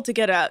people to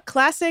get a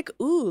classic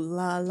ooh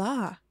la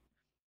la.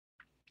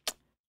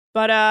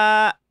 But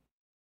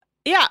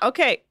yeah,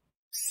 okay.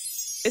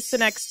 It's the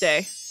next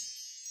day.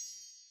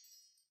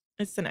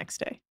 It's the next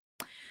day.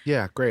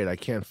 Yeah, great. I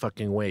can't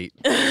fucking wait.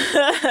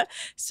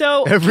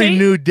 So Every Kate-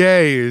 new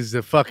day is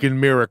a fucking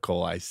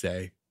miracle, I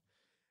say.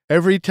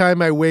 Every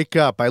time I wake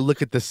up, I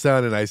look at the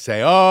sun and I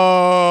say,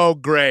 oh,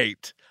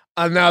 great.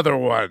 Another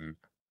one.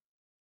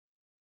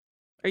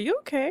 Are you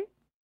okay?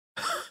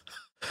 I'm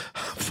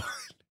fine.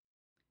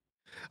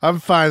 I'm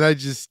fine. I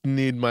just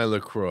need my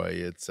LaCroix.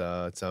 It's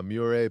a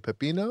Mure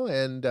Pepino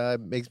and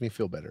it makes me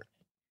feel better.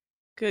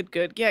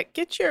 Good. Yeah,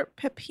 get your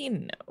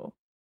pepino.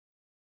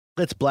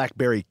 It's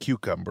blackberry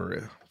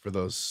cucumber for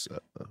those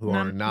who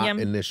are not yum.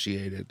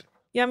 initiated.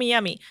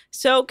 Yummy.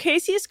 So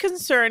Casey is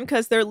concerned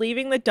because they're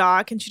leaving the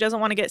dock and she doesn't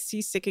want to get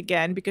seasick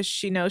again because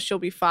she knows she'll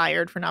be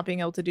fired for not being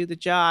able to do the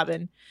job.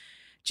 And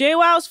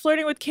JWoww is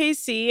flirting with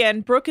Casey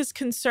and Brooke is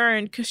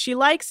concerned because she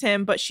likes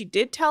him, but she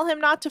did tell him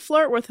not to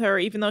flirt with her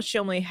even though she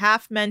only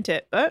half meant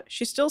it. But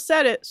she still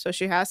said it, so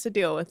she has to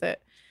deal with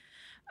it.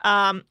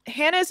 Hannah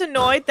is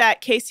annoyed that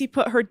Casey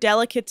put her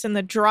delicates in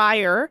the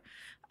dryer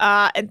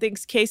and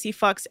thinks Casey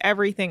fucks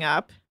everything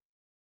up.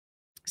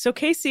 So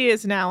Casey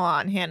is now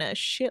on Hannah's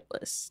shit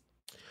list.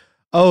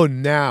 Oh,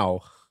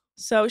 now.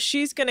 So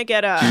she's going to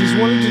get She's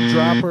wanted to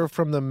drop her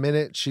from the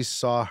minute she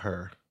saw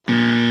her.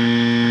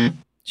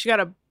 She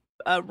got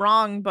a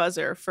wrong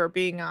buzzer for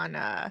being on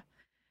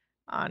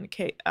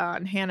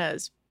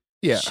Hannah's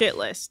shit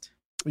list.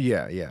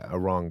 Yeah, a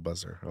wrong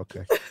buzzer.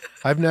 Okay.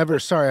 I've never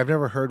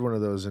heard one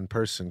of those in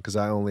person because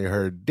I only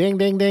heard ding,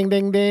 ding, ding,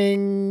 ding,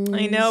 ding.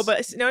 I know,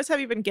 but notice how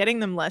you've been getting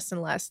them less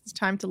and less. It's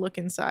time to look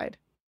inside.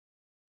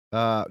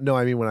 No,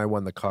 I mean when I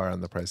won the car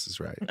on The Price is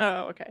Right.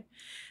 Oh, okay.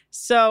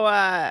 So,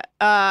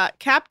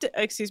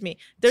 excuse me.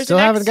 There's Still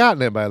haven't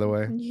gotten it, by the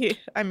way. Yeah,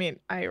 I mean,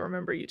 I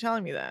remember you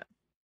telling me that.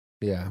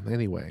 Yeah,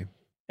 anyway.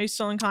 Are you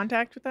still in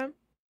contact with them?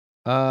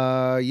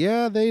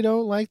 Yeah, they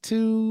don't like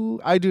to.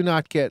 I do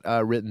not get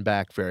written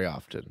back very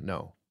often.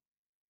 No.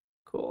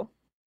 Cool.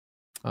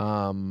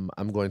 I'm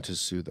going to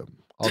sue them.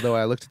 Although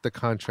I looked at the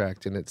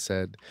contract and it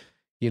said,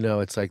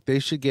 it's like they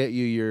should get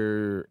you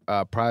your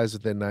prize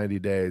within 90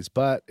 days,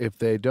 but if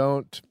they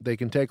don't, they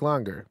can take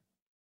longer.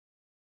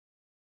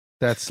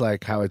 That's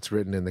like how it's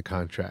written in the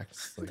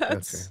contracts. Like,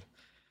 That's okay.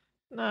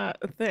 not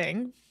a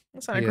thing.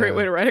 That's not a great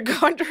way to write a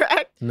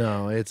contract.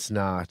 No, it's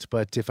not.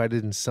 But if I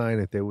didn't sign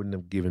it, they wouldn't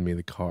have given me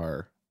the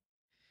car.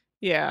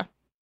 Yeah,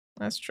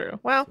 that's true.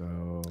 Well,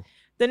 So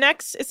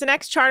it's the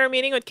next charter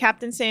meeting with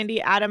Captain Sandy,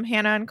 Adam,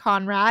 Hannah, and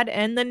Conrad,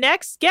 and the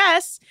next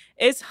guest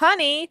is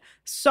Honey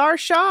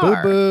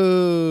Sarshar. Boo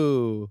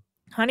boo.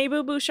 Honey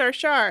Boo Boo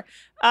Sarshar.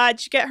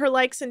 Did you get her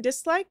likes and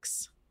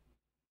dislikes?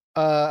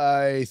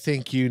 I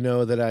think you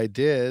know that I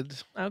did.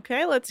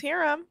 Okay, let's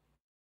hear them.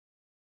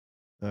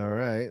 All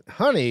right.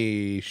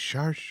 Honey,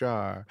 Shar.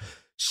 Shar,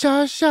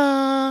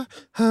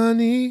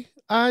 honey,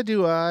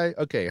 I.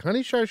 Okay,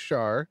 Honey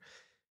Shar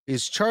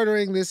is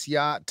chartering this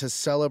yacht to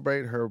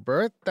celebrate her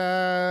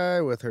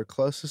birthday with her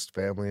closest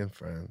family and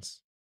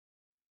friends.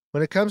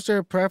 When it comes to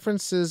her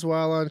preferences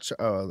while on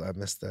I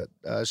missed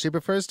that. She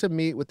prefers to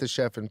meet with the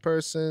chef in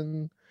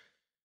person.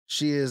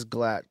 She is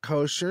glatt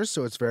kosher,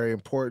 so it's very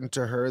important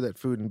to her that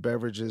food and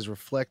beverages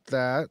reflect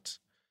that.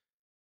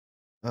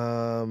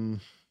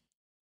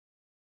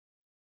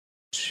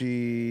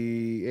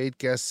 She 8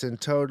 guests in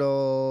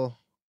total.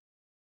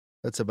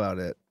 That's about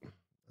it.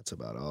 That's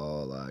about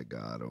all I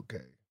got.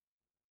 Okay.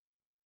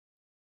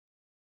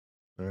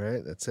 All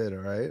right, that's it. All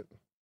right.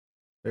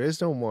 There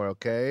is no more,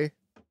 okay?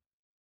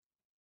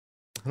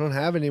 I don't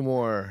have any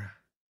more.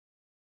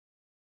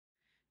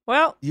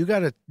 Well, You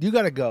gotta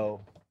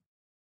go.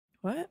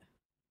 what?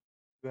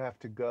 You have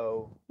to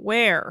go.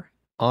 Where?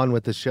 On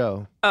with the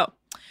show. Oh.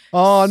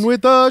 On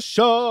with the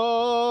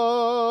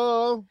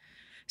show.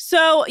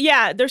 So,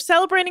 yeah, they're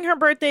celebrating her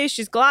birthday.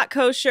 She's glatt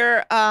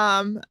kosher.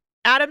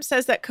 Adam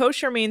says that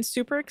kosher means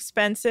super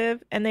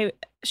expensive, and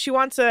she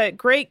wants a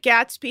Great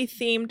Gatsby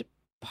themed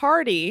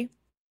party.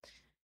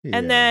 Yeah.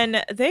 And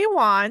then they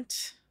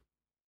want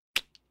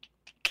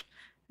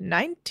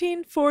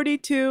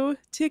 1942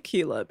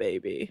 tequila,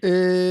 baby.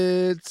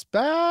 It's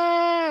back.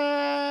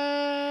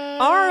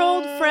 Our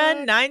old friend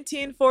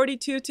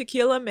 1942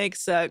 tequila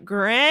makes a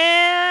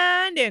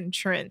grand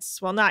entrance.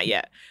 Well, not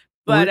yet,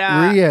 but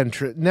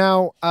re-entrant.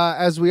 Now,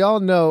 as we all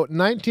know,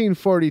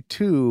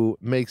 1942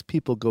 makes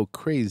people go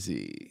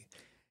crazy.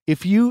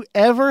 If you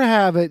ever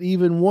have it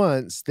even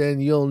once, then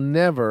you'll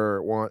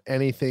never want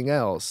anything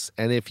else.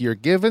 And if you're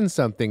given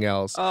something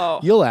else,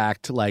 you'll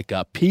act like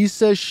a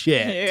piece of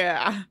shit.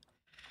 Yeah.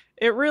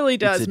 It really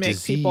does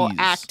make people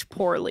act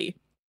poorly.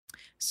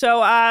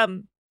 So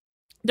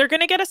they're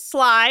going to get a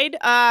slide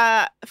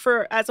as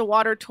a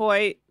water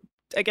toy,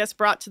 I guess,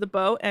 brought to the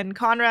boat. And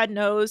Conrad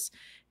knows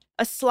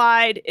a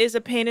slide is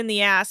a pain in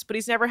the ass, but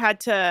he's never had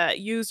to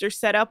use or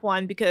set up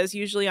one because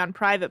usually on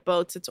private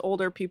boats, it's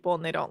older people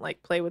and they don't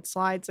like play with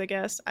slides, I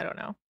guess. I don't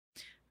know.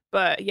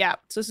 But yeah,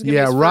 so this is gonna be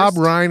his Rob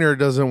first... Reiner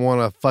doesn't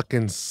want to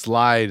fucking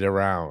slide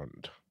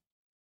around.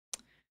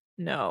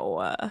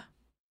 No,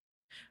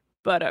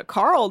 but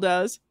Carl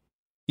does.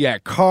 Yeah,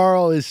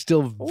 Carl is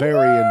still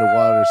very into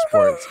water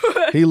sports.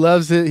 He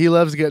loves it. He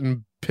loves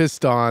getting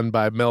pissed on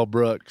by Mel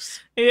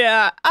Brooks.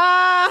 Yeah.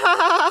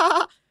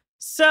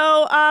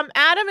 So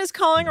Adam is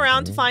calling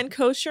around to find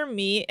kosher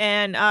meat,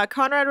 and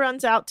Conrad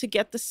runs out to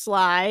get the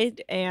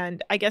slide,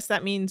 and I guess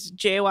that means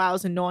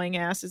JWoww's annoying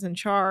ass is in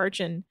charge,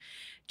 and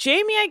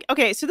Jamie.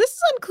 Okay, so this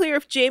is unclear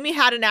if Jamie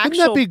had an actual.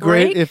 Wouldn't that be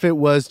break. great if it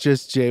was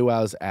just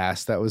JWoww's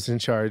ass that was in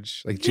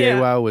charge? Like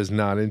JWoww was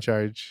not in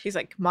charge. He's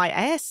like, my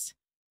ass.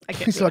 I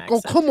can't. He's like,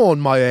 oh come on,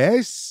 my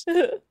ass.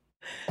 I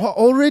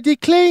already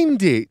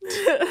claimed it.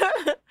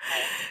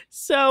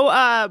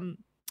 So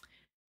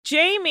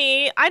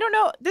Jamie, I don't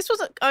know. This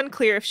was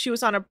unclear if she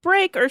was on a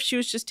break or if she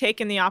was just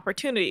taking the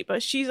opportunity.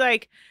 But she's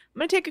like, I'm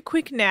going to take a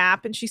quick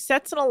nap. And she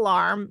sets an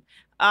alarm.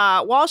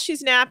 While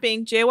she's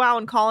napping, JWoww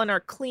and Colin are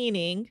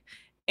cleaning.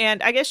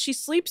 And I guess she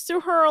sleeps through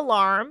her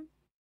alarm,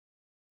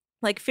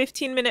 like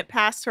 15 minutes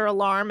past her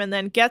alarm, and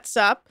then gets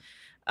up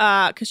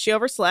because she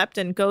overslept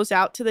and goes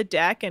out to the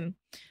deck. And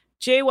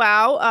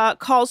JWoww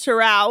calls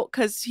her out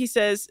because he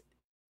says,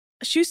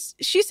 she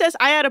says,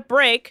 I had a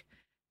break.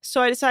 So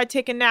I decided to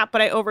take a nap,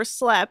 but I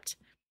overslept.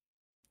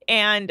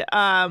 And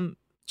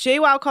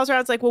JWoww calls her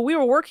out. It's like, well, we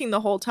were working the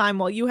whole time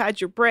while you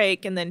had your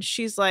break. And then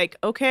she's like,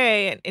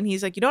 okay. And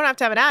he's like, you don't have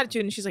to have an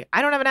attitude. And she's like,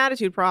 I don't have an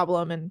attitude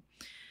problem. And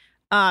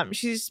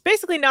she's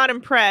basically not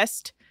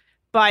impressed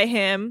by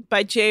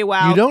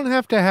JWoww. You don't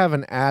have to have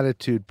an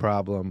attitude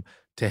problem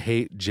to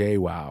hate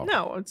JWoww.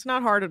 No, it's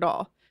not hard at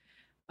all.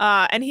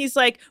 And he's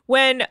like,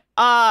 when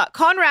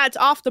Conrad's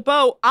off the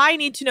boat, I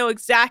need to know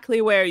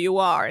exactly where you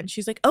are. And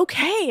she's like,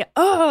 okay,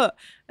 and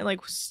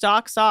like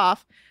stalks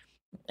off.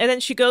 And then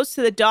she goes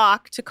to the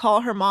dock to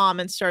call her mom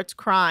and starts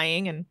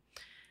crying. And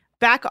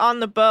back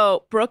on the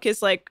boat, Brooke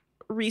is like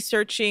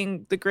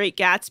researching The Great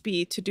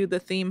Gatsby to do the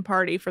theme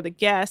party for the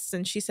guests.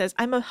 And she says,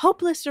 I'm a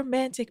hopeless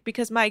romantic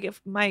because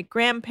my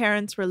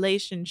grandparents'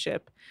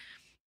 relationship.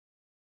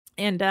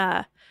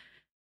 And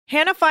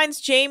Hannah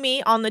finds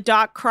Jamie on the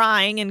dock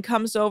crying and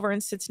comes over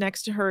and sits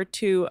next to her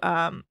to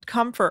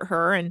comfort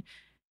her. And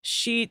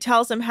she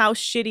tells him how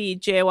shitty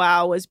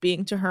JWoww was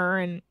being to her.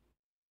 And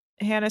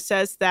Hannah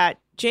says that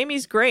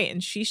Jamie's great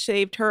and she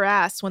saved her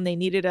ass when they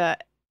needed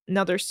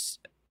another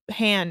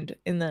hand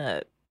in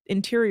the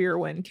interior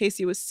when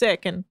Casey was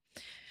sick. And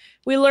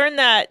we learn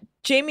that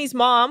Jamie's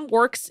mom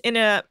works in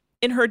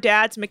her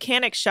dad's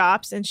mechanic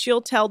shops, and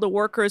she'll tell the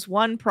workers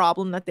one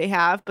problem that they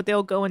have, but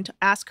they'll go and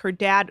ask her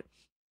dad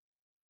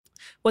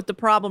what the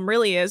problem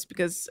really is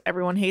because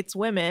everyone hates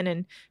women.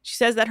 And she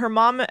says that her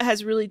mom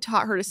has really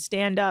taught her to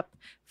stand up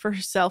for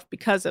herself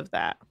because of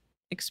that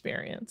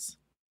experience.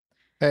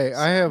 Hey,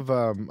 I have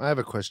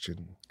a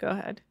question. Go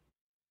ahead.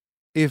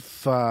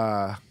 If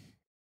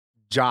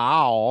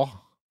Jow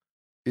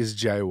is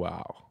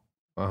JWoww,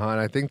 and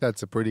I think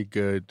that's a pretty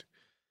good.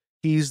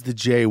 He's the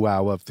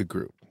JWoww of the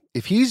group.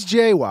 If he's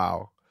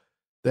JWoww,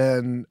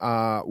 then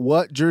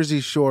what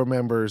Jersey Shore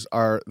members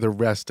are the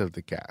rest of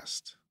the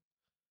cast?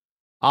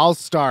 I'll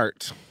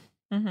start.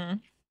 Mm-hmm.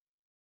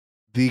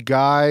 The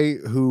guy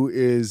who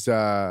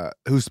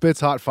spits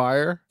hot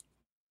fire.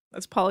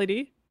 That's Pauly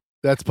D.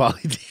 That's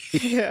Pauly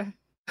D. Yeah.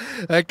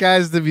 That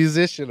guy's the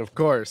musician, of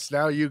course.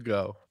 Now you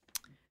go.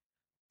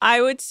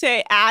 I would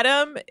say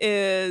Adam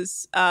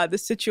is the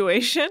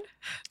situation.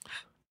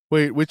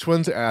 Wait, which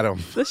one's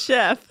Adam? The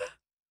chef.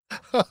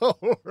 Oh,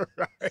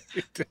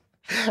 right.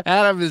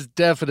 Adam is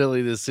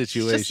definitely the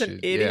situation. He's just an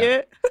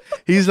idiot. Yeah.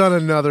 He's on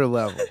another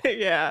level.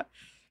 Yeah.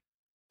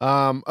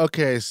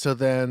 Okay, so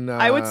then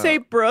I would say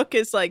Brooke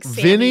is like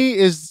Sammy.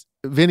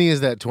 Vinny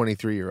is that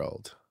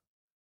 23-year-old.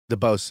 The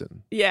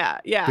bosun. Yeah.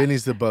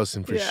 Vinny's the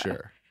bosun for Yeah.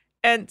 sure.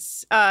 And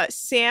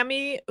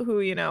Sammy,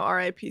 who,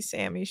 R.I.P.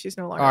 Sammy, she's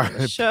no longer on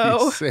the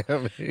show.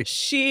 Sammy.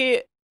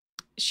 She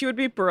would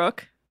be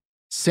Brooke.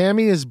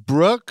 Sammy is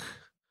Brooke.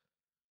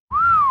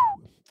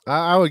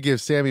 I would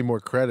give Sammy more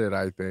credit,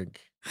 I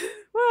think.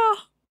 Well.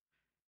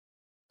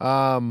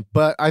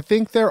 But I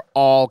think they're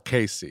all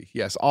Casey.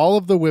 Yes, all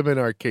of the women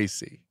are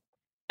Casey.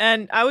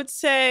 And I would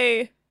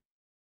say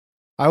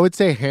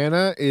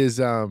Hannah is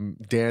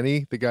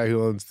Danny, the guy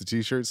who owns the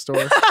t-shirt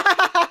store.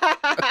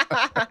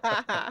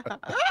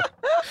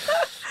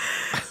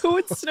 Who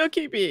would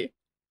Snooki be?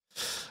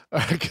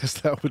 I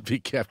guess that would be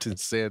Captain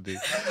Sandy.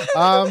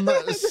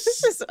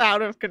 This is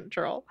out of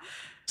control.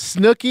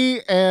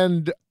 Snooki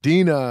and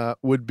Dina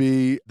would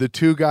be the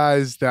two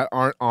guys that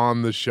aren't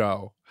on the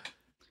show.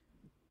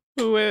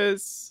 Who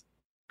is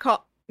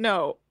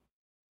no.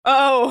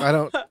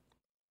 Oh.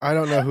 I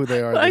don't know who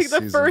they are. Like this the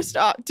season. first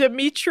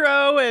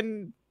Dimitro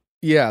and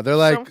yeah, they're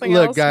like, something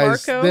look, else,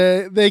 guys,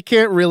 Marco? they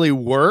can't really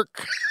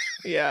work.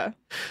 Yeah.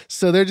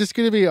 So they're just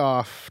going to be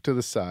off to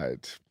the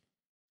side.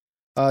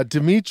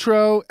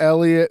 Dimitro,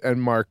 Elliot,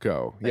 and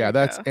Marco. There Yeah, you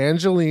that's go.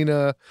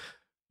 Angelina,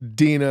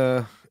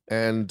 Dina,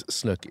 and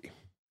Snooki.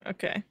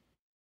 Okay.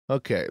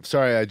 Okay,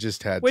 sorry, I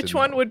just had Which to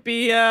one know. would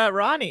be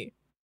Ronnie?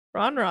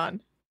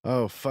 Ron.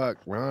 Oh, fuck,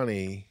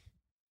 Ronnie.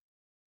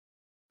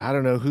 I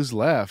don't know who's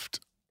left.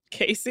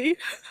 Casey?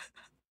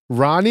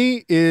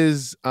 Ronnie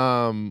is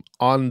on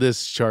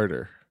this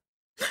charter.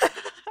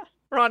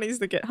 Ronnie is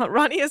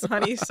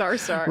Honey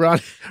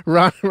Sarsar.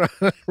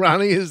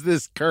 Ronnie is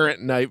this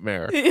current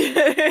nightmare.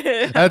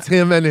 That's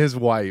him and his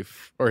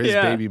wife or his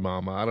baby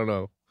mama. I don't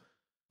know.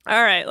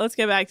 All right, let's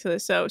get back to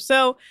this.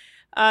 So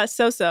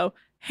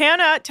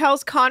Hannah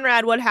tells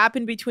Conrad what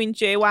happened between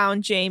JWoww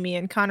and Jamie,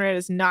 and Conrad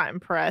is not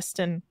impressed.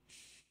 And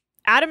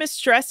Adam is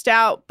stressed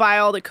out by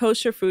all the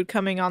kosher food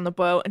coming on the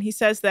boat, and he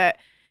says that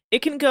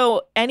it can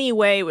go any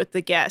way with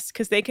the guests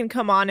because they can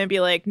come on and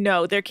be like,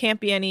 no, there can't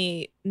be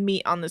any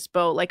meat on this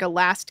boat. Like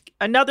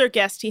another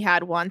guest he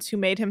had once who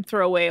made him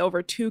throw away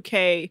over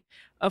 2K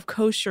of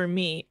kosher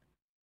meat.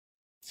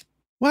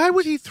 Why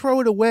would he throw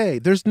it away?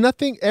 There's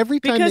nothing.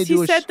 Every time Because they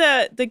do he said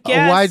the a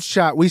guest wide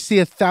shot, we see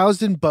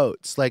 1,000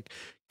 boats. Like,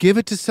 give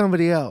it to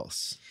somebody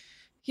else.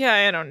 Yeah,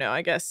 I don't know.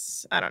 I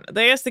guess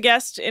the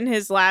guest in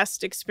his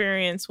last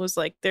experience was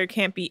like, there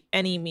can't be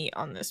any meat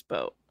on this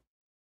boat.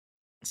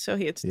 So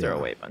he had to throw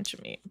away a bunch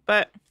of meat.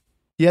 But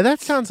yeah,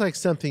 that sounds like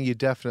something you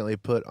definitely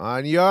put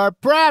on your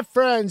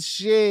preference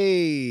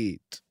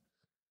sheet.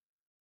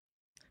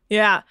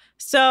 yeah.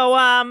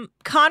 So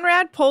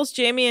Conrad pulls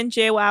Jamie and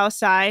JWoww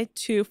aside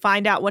to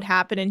find out what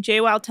happened. And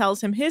JWoww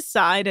tells him his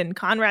side. And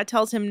Conrad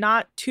tells him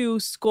not to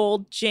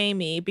scold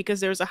Jamie because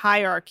there's a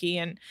hierarchy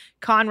and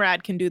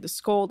Conrad can do the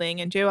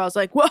scolding. And JWoww's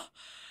like, well,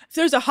 if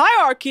there's a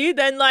hierarchy,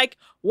 then like,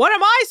 what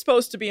am I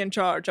supposed to be in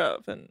charge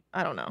of? And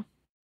I don't know.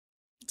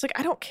 It's like,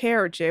 I don't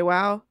care,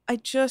 JWoww. I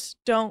just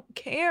don't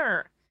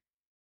care.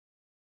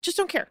 Just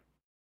don't care.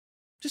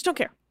 Just don't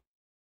care.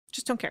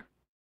 Just don't care.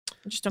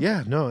 I just don't care.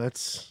 Yeah, no,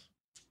 that's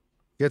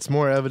gets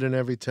more evident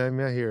every time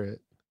I hear it.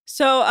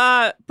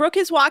 So Brooke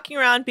is walking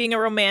around being a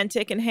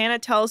romantic, and Hannah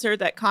tells her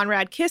that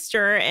Conrad kissed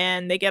her,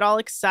 and they get all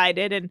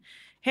excited. And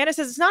Hannah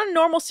says it's not a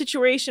normal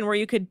situation where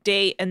you could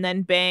date and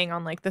then bang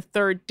on like the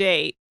third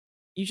date.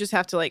 You just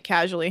have to like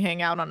casually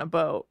hang out on a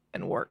boat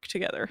and work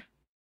together.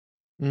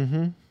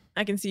 Mm-hmm.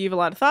 I can see you have a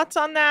lot of thoughts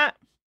on that.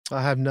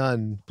 I have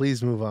none.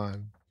 Please move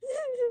on.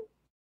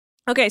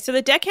 Okay, so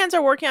the deckhands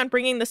are working on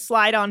bringing the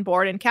slide on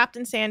board, and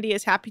Captain Sandy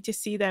is happy to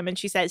see them, and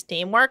she says,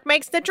 teamwork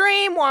makes the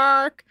dream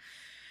work.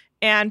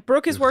 And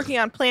Brooke is working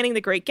on planning the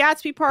Great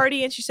Gatsby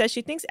party, and she says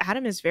she thinks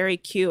Adam is very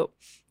cute.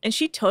 And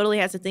she totally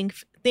has a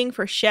thing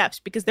for chefs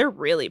because they're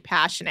really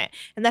passionate,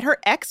 and that her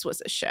ex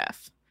was a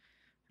chef.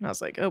 And I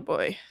was like, oh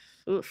boy.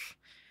 Oof.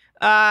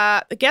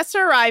 The guests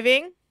are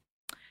arriving.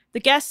 The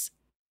guests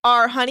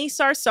are Honey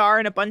Sarsar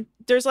and a bunch.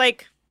 There's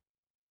like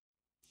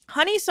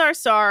Honey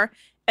Sarsar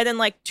and then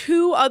like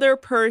two other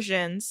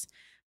Persians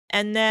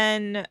and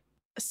then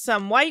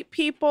some white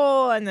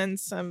people and then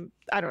some,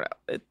 I don't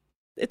know.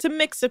 It's a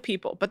mix of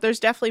people, but there's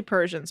definitely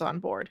Persians on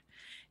board.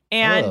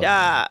 And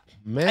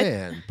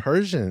man,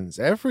 Persians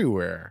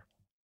everywhere.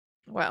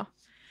 Well,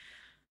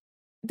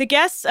 the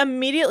guests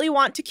immediately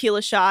want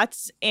tequila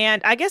shots,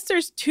 and I guess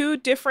there's two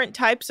different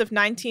types of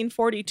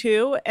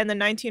 1942, and the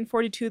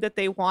 1942 that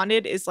they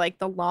wanted is like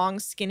the long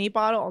skinny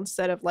bottle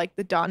instead of like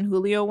the Don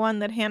Julio one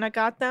that Hannah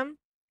got them.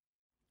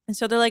 And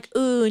so they're like,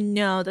 ooh,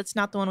 no, that's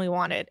not the one we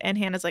wanted. And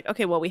Hannah's like,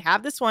 okay, well, we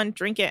have this one.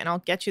 Drink it and I'll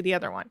get you the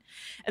other one.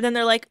 And then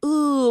they're like,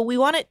 ooh, we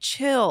want it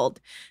chilled.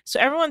 So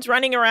everyone's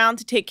running around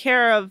to take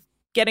care of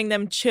getting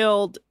them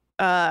chilled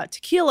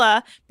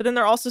tequila. But then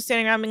they're also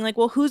standing around being like,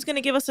 well, who's going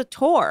to give us a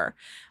tour?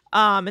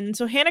 And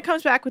so Hannah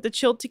comes back with the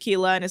chilled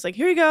tequila and is like,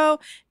 here you go.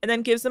 And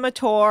then gives them a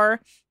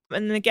tour.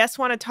 And then the guests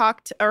want to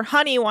talk to, or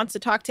Honey wants to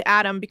talk to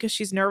Adam because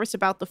she's nervous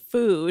about the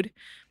food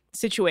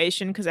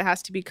situation because it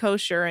has to be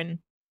kosher.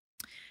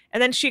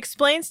 And then she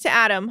explains to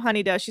Adam,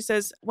 Honey does, she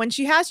says, when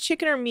she has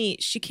chicken or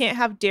meat, she can't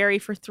have dairy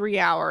for 3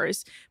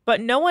 hours, but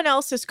no one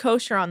else is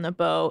kosher on the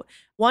boat.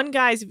 One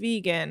guy's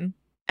vegan.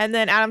 And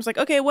then Adam's like,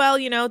 okay, well,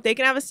 you know, they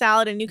can have a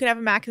salad and you can have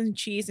a mac and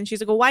cheese. And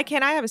she's like, well, why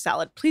can't I have a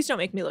salad? Please don't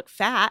make me look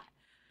fat.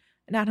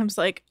 And Adam's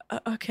like,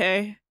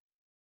 okay.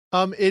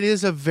 It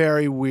is a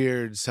very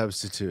weird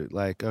substitute.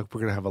 Like, we're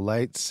going to have a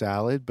light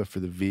salad, but for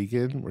the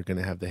vegan, we're going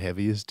to have the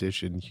heaviest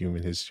dish in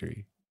human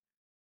history.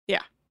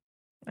 Yeah.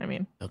 I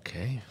mean,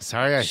 okay.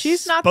 Sorry,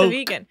 she's not the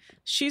vegan.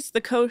 She's the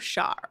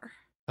kosher.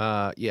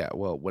 Yeah,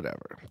 well,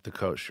 whatever. The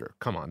kosher.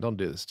 Come on, don't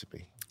do this to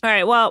me. All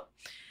right, well,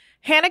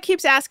 Hannah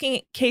keeps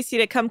asking Casey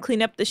to come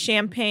clean up the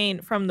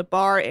champagne from the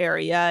bar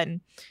area,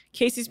 and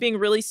Casey's being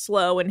really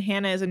slow, and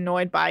Hannah is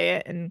annoyed by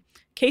it. And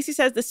Casey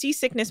says the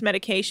seasickness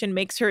medication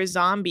makes her a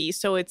zombie,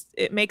 so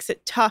it makes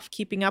it tough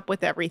keeping up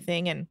with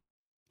everything. And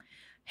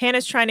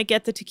Hannah's trying to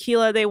get the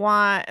tequila they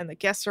want, and the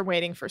guests are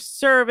waiting for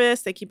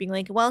service. They keep being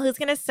like, well, who's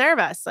going to serve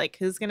us? Like,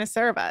 who's going to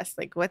serve us?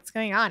 Like, what's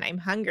going on? I'm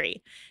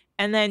hungry.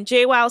 And then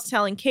JWoww's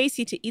telling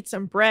Casey to eat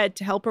some bread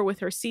to help her with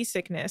her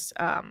seasickness.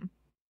 And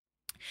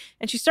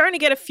she's starting to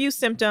get a few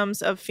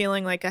symptoms of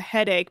feeling like a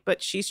headache,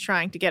 but she's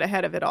trying to get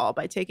ahead of it all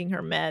by taking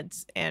her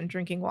meds and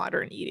drinking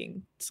water and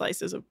eating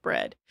slices of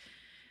bread.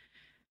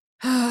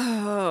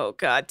 Oh,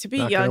 God. To be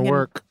young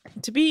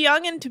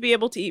and to be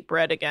able to eat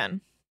bread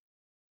again.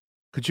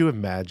 Could you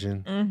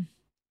imagine?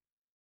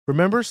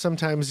 Remember,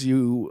 sometimes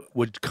you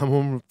would come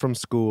home from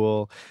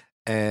school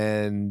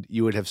and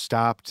you would have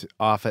stopped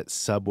off at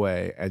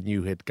Subway and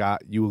you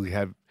got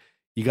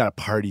a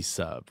party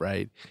sub,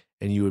 right?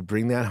 And you would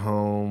bring that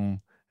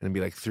home and it'd be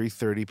like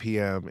 3:30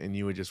 p.m. and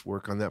you would just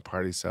work on that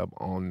party sub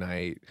all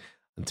night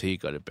until you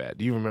go to bed.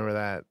 Do you remember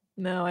that?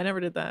 No, I never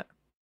did that.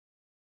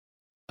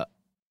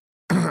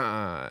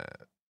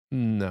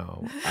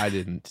 No, I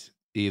didn't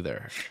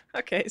either.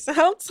 Okay,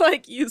 sounds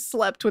like you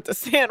slept with a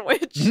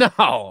sandwich.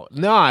 No,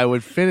 I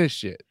would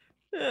finish it.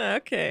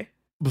 Okay.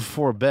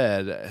 Before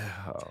bed.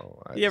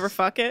 You ever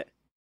fuck it?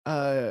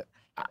 I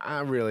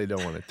really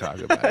don't want to talk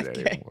about it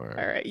anymore.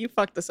 All right, you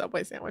fucked the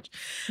Subway sandwich.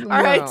 All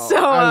right,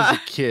 so I was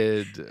a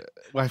kid.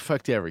 I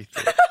fucked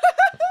everything.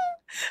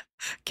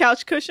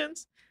 Couch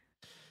cushions?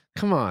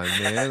 Come on,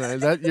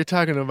 man. You're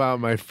talking about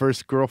my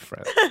first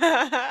girlfriend.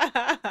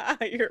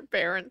 Your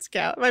parents'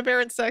 couch. My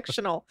parents'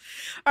 sectional.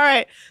 All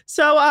right.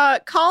 So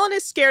Colin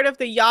is scared of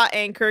the yacht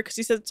anchor because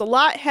he says it's a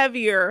lot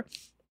heavier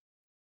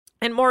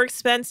and more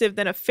expensive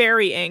than a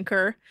ferry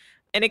anchor,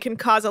 and it can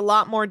cause a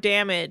lot more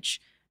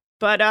damage.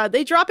 But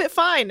they drop it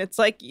fine. It's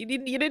like, you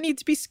didn't need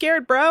to be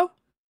scared, bro.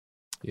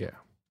 Yeah.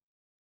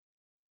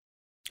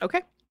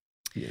 Okay.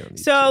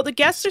 So the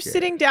guests are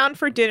sitting down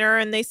for dinner,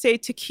 and they say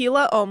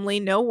tequila only,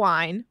 no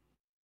wine.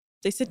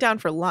 They sit down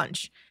for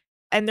lunch,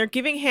 and they're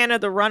giving Hannah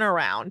the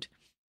runaround.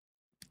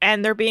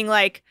 And they're being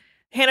like,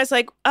 Hannah's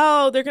like,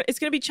 oh, it's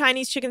going to be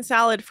Chinese chicken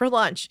salad for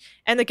lunch.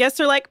 And the guests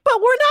are like,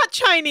 but we're not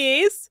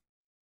Chinese.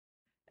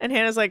 And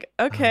Hannah's like,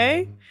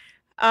 okay.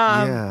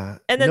 Yeah.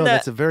 And then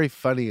that's a very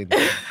funny and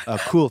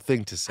cool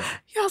thing to say.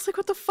 Yeah, I was like,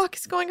 what the fuck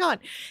is going on?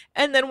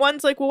 And then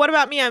one's like, well, what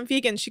about me? I'm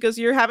vegan. She goes,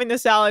 you're having the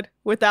salad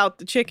without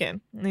the chicken.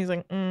 And he's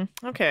like,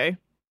 okay.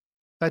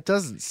 That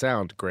doesn't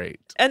sound great.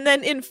 And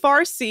then in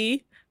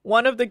Farsi,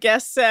 one of the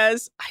guests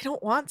says, I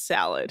don't want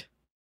salad.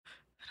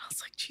 And I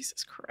was like,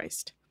 Jesus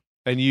Christ.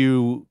 And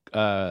you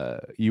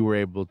were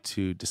able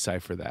to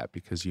decipher that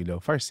because you know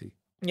Farsi.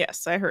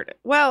 Yes, I heard it.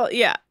 Well,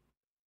 yeah.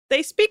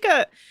 They speak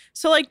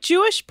so like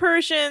Jewish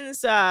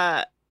Persians.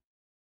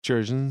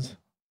 Georgians?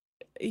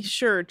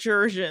 Sure,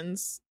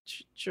 Georgians.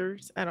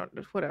 I don't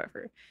know,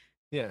 whatever.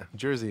 Yeah,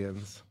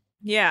 Jerseyans.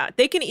 Yeah,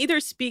 they can either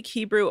speak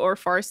Hebrew or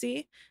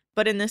Farsi,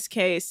 but in this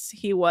case,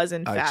 he was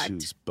in fact. I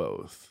choose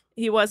both.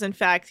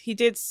 He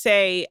did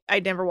say,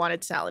 I never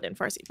wanted salad in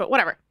Farsi, but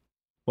whatever.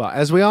 Well,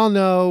 as we all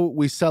know,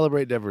 we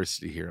celebrate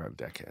diversity here on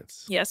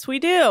Deckheads. Yes, we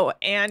do.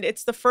 And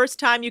it's the first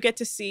time you get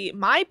to see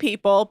my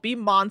people be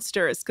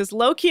monsters. Because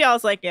low-key, I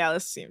was like, yeah,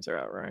 this seems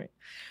about right.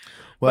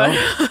 Well,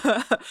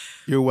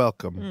 you're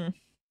welcome.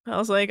 I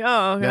was like,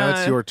 oh, now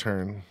it's your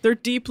turn. They're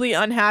deeply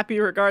unhappy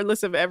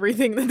regardless of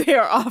everything that they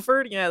are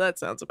offered. Yeah, that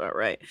sounds about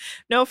right.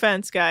 No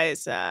offense,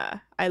 guys.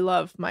 I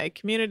love my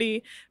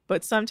community,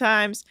 but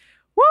sometimes,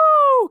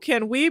 woo,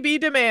 can we be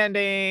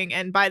demanding?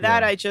 And by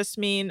that, I just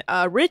mean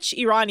rich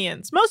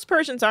Iranians. Most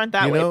Persians aren't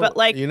that way, but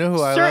like you know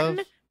who I love?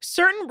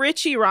 Certain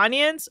rich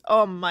Iranians,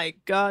 oh my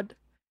God,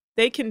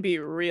 they can be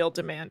real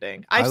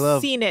demanding.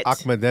 I've seen it.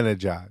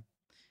 Ahmadinejad.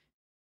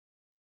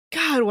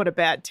 God, what a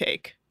bad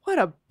take. What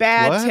a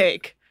bad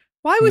take.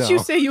 Why would you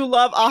No. say you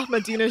love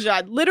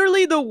Ahmadinejad?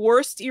 Literally the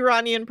worst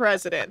Iranian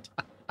president.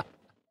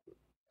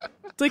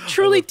 Like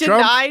truly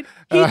Trump. denied.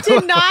 He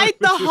denied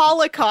the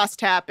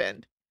Holocaust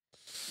happened.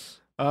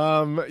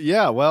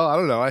 Yeah, well, I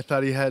don't know. I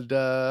thought he had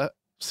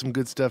some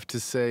good stuff to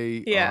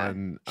say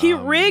on He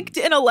rigged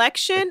an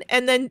election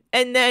and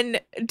then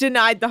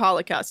denied the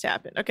Holocaust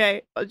happened.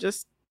 Okay.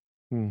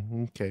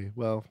 Okay,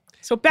 well.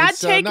 So bad it's,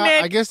 take,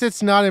 Nick. I guess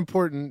it's not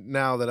important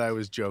now that I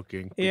was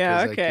joking. Because Yeah,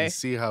 I okay. can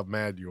see how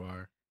mad you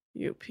are.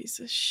 You piece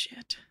of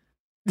shit.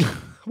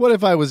 What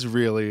if I was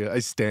really? I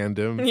stand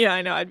him. Yeah,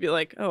 I know. I'd be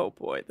like, oh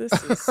boy, this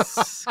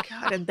is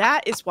God. And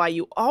that is why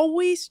you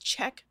always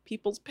check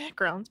people's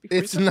backgrounds before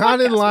you It's start a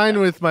not in podcast line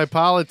them. with my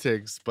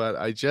politics, but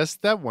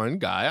that one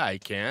guy, I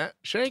can't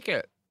shake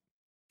it.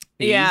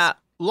 He's Yeah.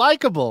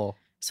 likable.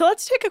 So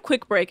let's take a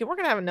quick break, and we're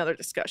going to have another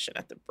discussion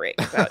at the break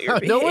about your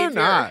behavior. No, we're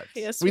not.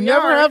 Yes, we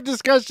never are. have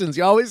discussions.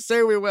 You always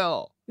say we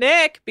will.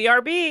 Nick,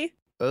 BRB.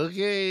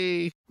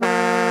 Okay.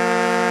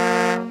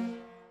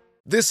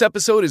 This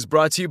episode is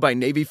brought to you by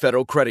Navy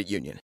Federal Credit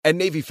Union. At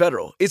Navy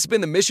Federal, it's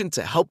been the mission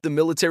to help the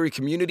military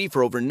community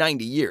for over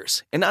 90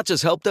 years. And not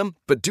just help them,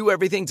 but do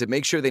everything to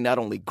make sure they not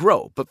only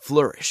grow, but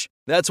flourish.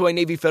 That's why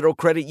Navy Federal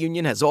Credit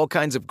Union has all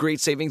kinds of great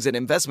savings and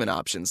investment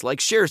options like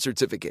share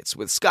certificates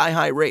with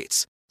sky-high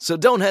rates. So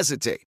don't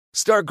hesitate.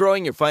 Start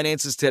growing your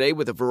finances today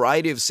with a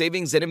variety of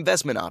savings and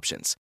investment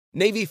options.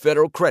 Navy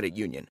Federal Credit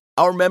Union.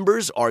 Our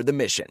members are the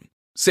mission.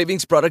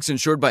 Savings products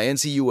insured by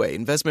NCUA.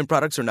 Investment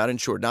products are not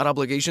insured, not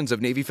obligations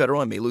of Navy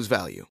Federal and may lose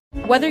value.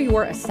 Whether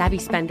you're a savvy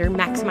spender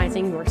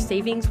maximizing your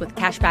savings with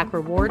cashback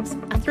rewards,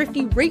 a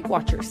thrifty rate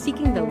watcher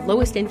seeking the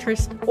lowest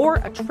interest, or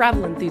a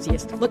travel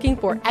enthusiast looking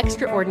for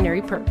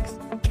extraordinary perks,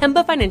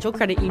 Kemba Financial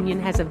Credit Union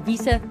has a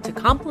visa to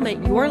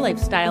complement your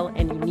lifestyle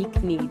and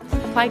unique needs.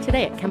 Apply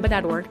today at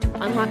Kemba.org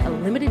to unlock a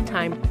limited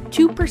time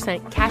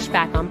 2% cash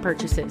back on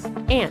purchases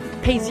and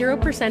pay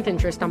 0%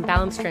 interest on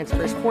balance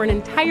transfers for an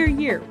entire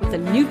year with a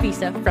new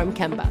visa from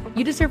Kemba.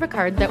 You deserve a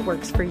card that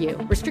works for you.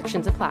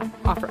 Restrictions apply.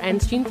 Offer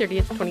ends June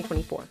 30th,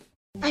 2024.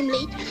 I'm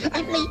late for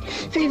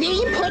a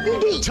very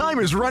important date. Time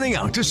is running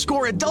out to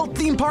score adult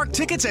theme park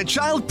tickets at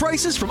child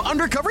prices from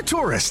Undercover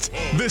Tourist.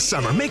 This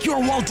summer, make your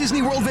Walt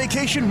Disney World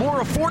vacation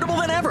more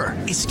affordable than ever.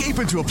 Escape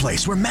into a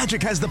place where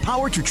magic has the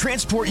power to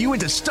transport you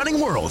into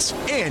stunning worlds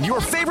and your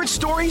favorite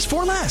stories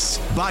for less.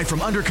 Buy from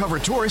Undercover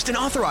Tourist, an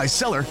authorized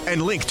seller,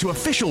 and link to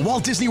official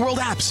Walt Disney World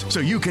apps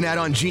so you can add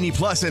on Genie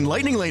Plus and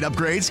Lightning Lane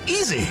upgrades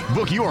easy.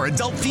 Book your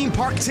adult theme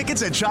park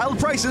tickets at child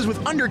prices with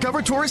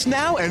Undercover Tourist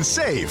now and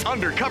save.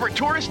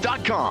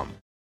 UndercoverTourist.com.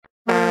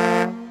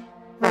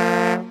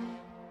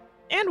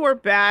 And we're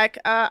back.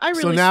 I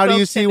really So now do spoke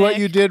you to see what Nick.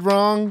 you did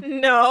wrong?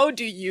 No,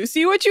 do you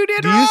see what you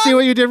did Do wrong? you see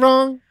what you did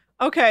wrong?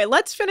 Okay,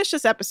 let's finish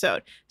this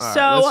episode. All right,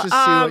 so let's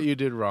just see what you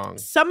did wrong.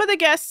 some of the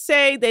guests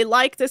say they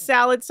like the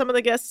salad. Some of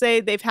the guests say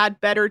they've had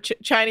better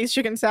Chinese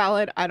chicken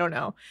salad. I don't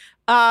know.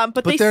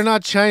 But They're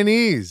not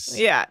Chinese.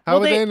 Yeah. How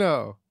would they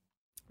know?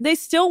 They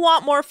still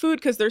want more food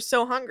because they're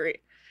so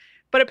hungry.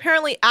 But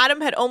apparently Adam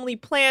had only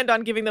planned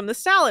on giving them the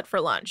salad for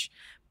lunch.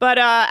 But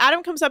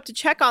Adam comes up to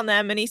check on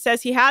them, and he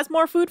says he has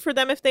more food for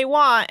them if they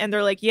want. And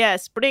they're like,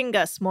 yes, bring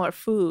us more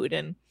food.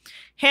 And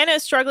Hannah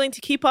is struggling to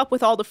keep up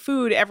with all the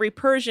food every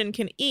Persian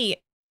can eat.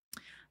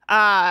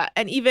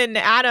 And even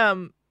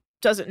Adam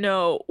doesn't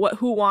know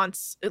who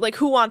wants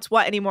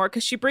what anymore,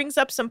 because she brings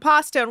up some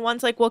pasta, and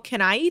one's like, well,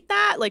 can I eat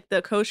that? Like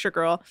the kosher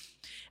girl,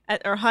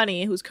 or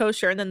Honey, who's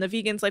kosher. And then the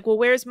vegan's like, well,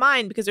 where's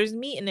mine? Because there's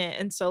meat in it.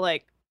 And so,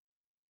 like,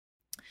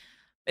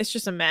 it's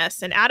just a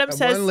mess. And Adam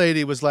says, one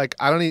lady was like,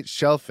 I don't eat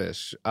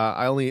shellfish.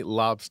 I only eat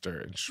lobster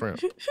and shrimp.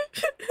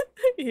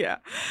 yeah.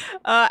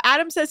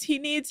 Adam says he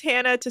needs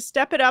Hannah to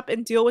step it up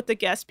and deal with the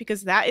guests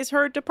because that is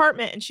her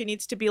department, and she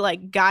needs to be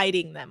like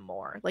guiding them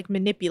more, like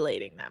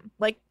manipulating them,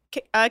 like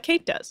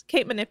Kate does.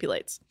 Kate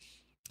manipulates.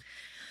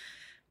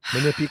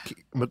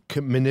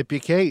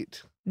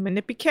 Manipulate.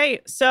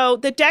 Manipulate. So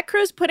the deck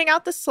crew's putting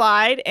out the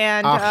slide,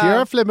 and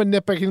I'll hear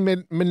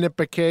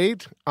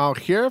manipulate. I'll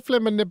hear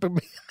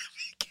manipulate.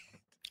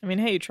 I mean,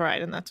 hey, you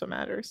tried, and that's what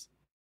matters.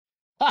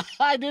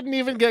 I didn't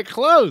even get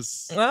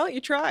close. Well,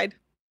 you tried.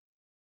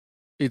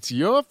 It's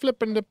your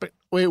flipping.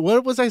 Wait,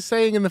 what was I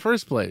saying in the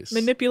first place?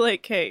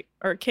 Manipulate Kate,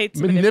 or Kate's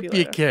manipulator.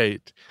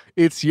 Manipulate.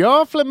 It's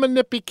your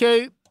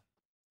manipulate.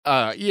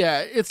 Yeah,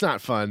 it's not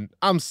fun.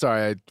 I'm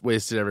sorry I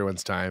wasted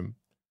everyone's time.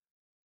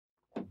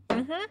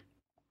 Mm-hmm.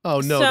 Oh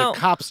no, So- the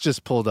cops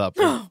just pulled up.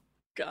 Oh,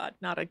 God,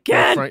 not The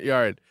again. front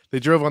yard. They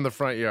drove on the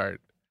front yard.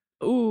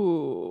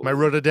 Ooh. My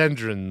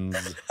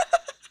rhododendrons.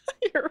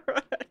 Your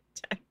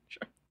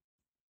rhododendron.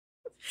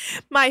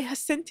 My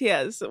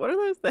Hyacinthias. What are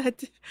those?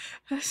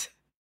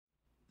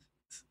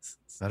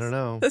 I don't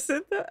know.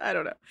 Hyacintha? I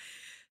don't know.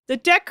 The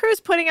deck crew's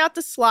putting out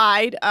the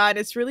slide, and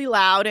it's really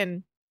loud,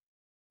 and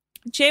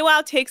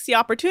JWoww takes the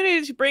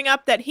opportunity to bring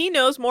up that he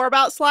knows more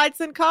about slides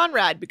than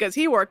Conrad because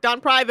he worked on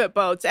private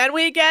boats. And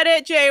we get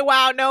it,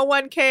 JWoww. No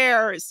one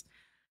cares.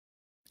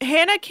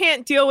 Hannah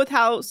can't deal with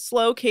how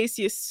slow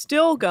Casey is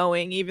still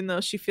going, even though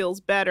she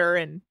feels better.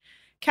 And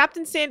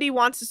Captain Sandy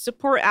wants to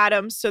support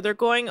Adam, so they're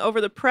going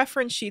over the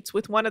preference sheets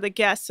with one of the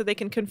guests so they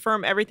can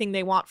confirm everything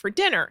they want for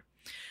dinner.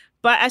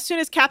 But as soon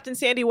as Captain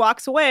Sandy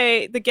walks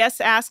away, the guests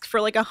ask for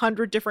like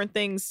 100 different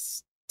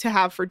things to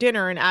have for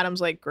dinner, and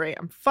Adam's like, great,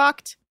 I'm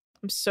fucked.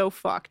 I'm so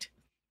fucked.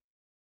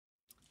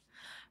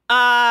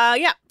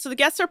 So the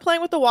guests are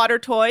playing with the water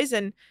toys,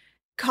 and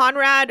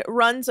Conrad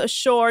runs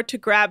ashore to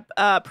grab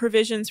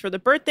provisions for the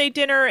birthday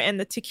dinner and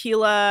the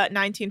tequila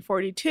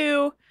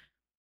 1942.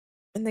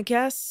 And the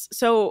guests,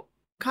 so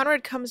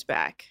Conrad comes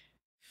back.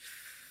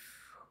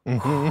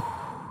 Mm-hmm.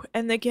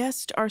 And the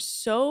guests are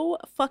so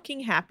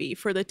fucking happy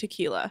for the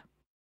tequila,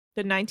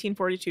 the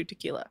 1942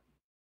 tequila.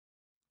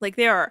 Like,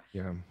 they are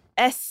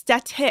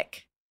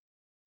ecstatic.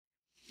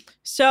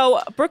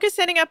 So Brooke is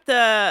setting up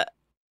the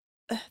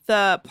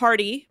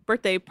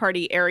birthday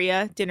party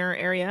area, dinner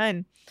area,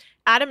 and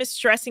Adam is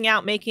stressing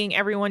out making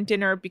everyone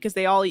dinner because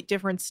they all eat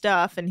different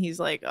stuff, and he's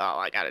like, oh,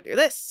 I gotta do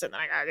this and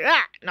then I gotta do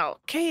that, and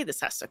okay,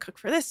 this has to cook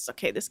for this,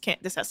 okay, this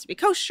has to be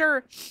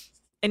kosher.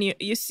 And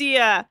you see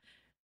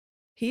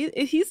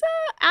he's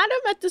Adam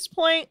at this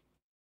point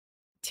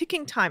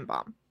ticking time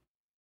bomb.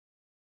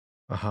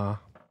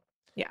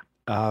 Yeah.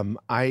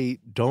 I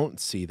don't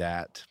see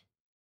that.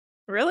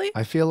 Really?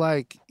 I feel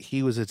like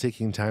he was a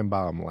ticking time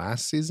bomb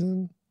last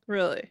season.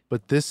 Really?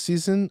 But this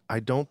season, I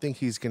don't think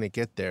he's going to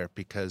get there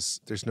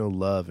because there's no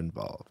love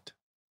involved.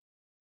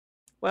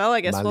 Well,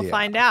 I guess we'll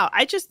find out.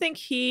 I just think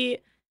him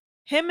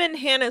and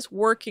Hannah's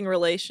working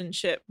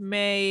relationship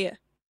may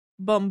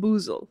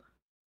bamboozle.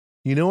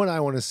 You know what I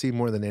want to see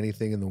more than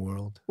anything in the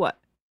world? What?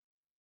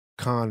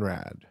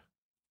 Conrad,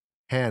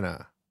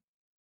 Hannah,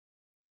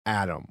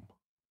 Adam,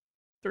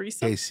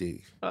 Threesome?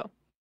 Casey, Oh.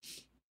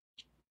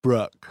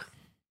 Brooke,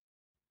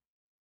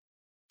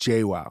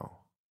 JWoww.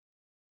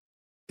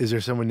 Is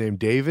there someone named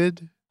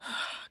David?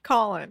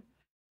 Colin.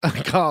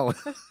 Colin.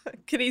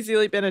 Could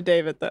easily been a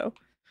David, though.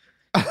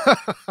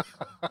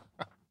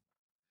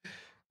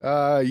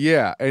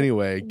 Yeah.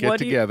 Anyway, get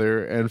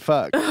together and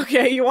fuck.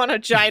 Okay, you want a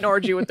giant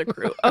orgy with the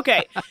crew.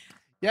 Okay.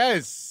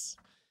 Yes.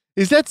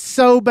 Is that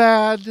so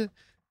bad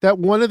that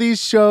one of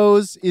these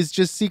shows is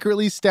just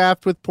secretly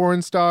staffed with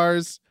porn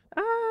stars?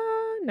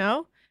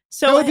 No.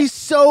 So that would be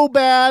so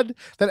bad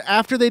that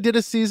after they did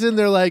a season,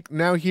 they're like,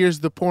 now here's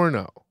the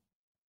porno.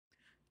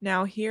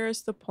 Now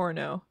here's the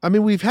porno. I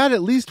mean, we've had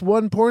at least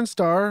one porn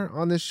star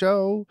on this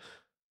show.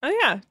 Oh,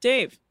 yeah.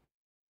 Dave.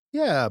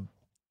 Yeah.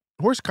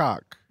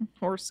 Horsecock.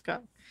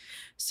 Horsecock.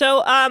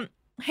 So,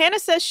 Hannah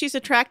says she's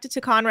attracted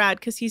to Conrad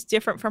because he's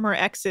different from her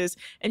exes,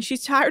 and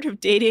she's tired of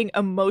dating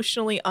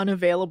emotionally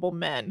unavailable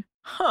men.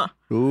 Huh.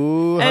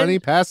 Ooh, honey,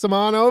 pass them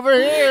on over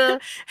here.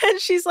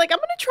 And she's like, I'm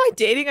going to try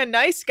dating a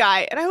nice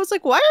guy. And I was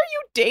like, why are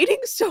you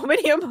dating so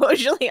many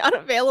emotionally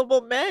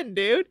unavailable men,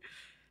 dude?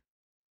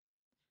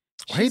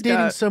 Why are you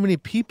dating so many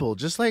people?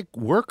 Just like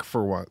work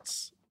for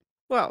once.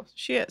 Well,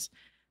 she is.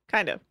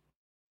 Kind of.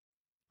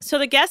 So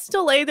the guests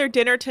delay their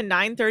dinner to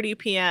 9:30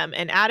 p.m.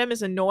 and Adam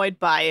is annoyed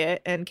by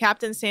it. And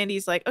Captain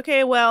Sandy's like,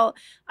 okay, well,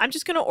 I'm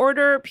just going to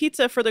order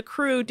pizza for the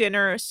crew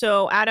dinner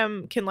so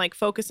Adam can like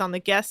focus on the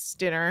guests'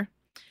 dinner.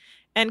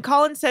 And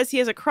Colin says he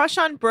has a crush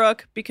on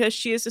Brooke because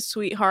she is a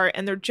sweetheart,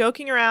 and they're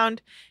joking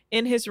around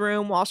in his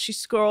room while she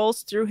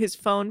scrolls through his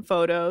phone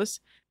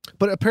photos.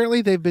 But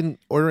apparently they've been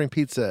ordering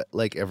pizza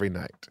like every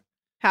night.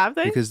 Have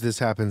they? Because this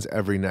happens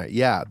every night.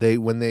 Yeah,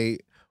 when they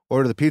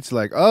order the pizza,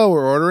 like, oh,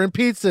 we're ordering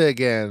pizza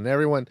again.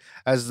 Everyone,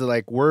 as the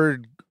like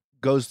word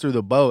goes through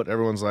the boat,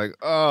 everyone's like,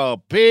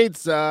 oh,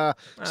 pizza.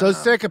 So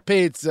sick of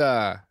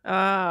pizza.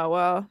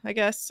 Well, I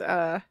guess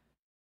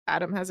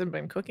Adam hasn't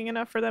been cooking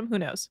enough for them. Who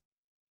knows?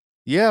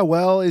 Yeah,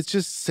 well, it's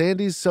just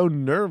Sandy's so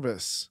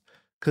nervous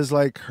because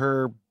like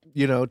her,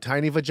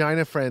 tiny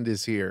vagina friend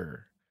is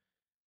here.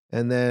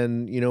 And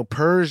then,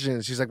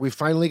 Persians. She's like, we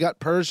finally got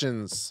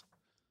Persians.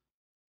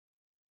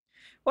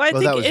 Well, I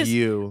think that was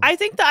you. I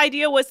think the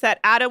idea was that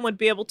Adam would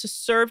be able to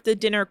serve the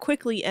dinner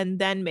quickly and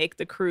then make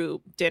the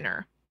crew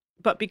dinner.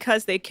 But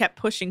because they kept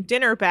pushing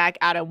dinner back,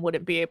 Adam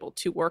wouldn't be able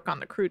to work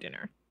on the crew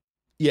dinner.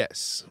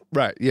 Yes,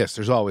 right. Yes,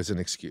 there's always an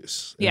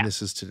excuse. And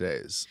this is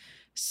today's.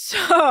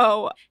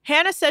 So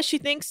Hannah says she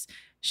thinks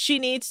she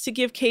needs to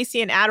give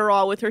Casey an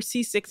Adderall with her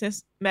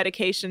seasickness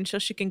medication so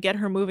she can get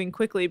her moving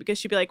quickly, because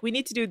she'd be like, we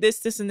need to do this,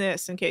 this, and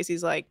this. And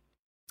Casey's like,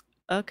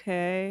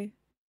 okay.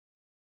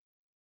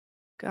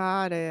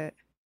 Got it.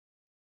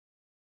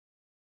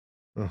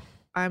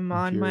 I'm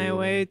on my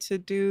way to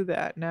do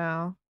that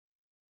now.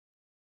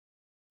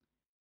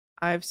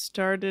 I've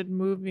started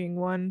moving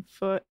one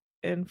foot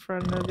in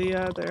front of the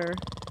other.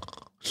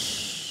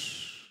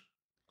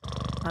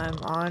 I'm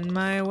on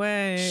my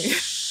way.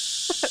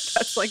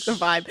 That's like the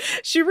vibe.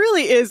 She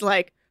really is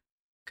like,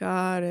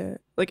 got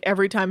it. Like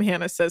every time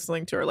Hannah says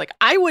something to her, like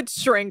I would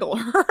strangle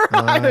her.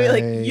 I'd be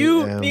like,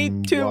 you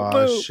need to move.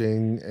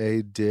 Washing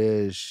a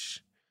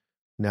dish.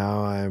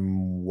 Now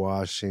I'm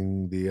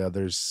washing the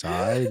other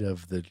side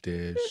of the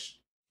dish.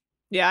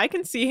 Yeah, I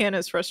can see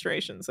Hannah's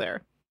frustrations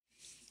there.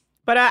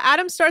 But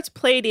Adam starts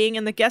plating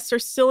and the guests are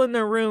still in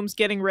their rooms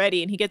getting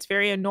ready. And he gets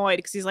very annoyed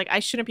because he's like, I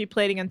shouldn't be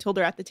plating until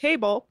they're at the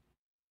table.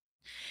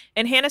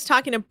 And Hannah's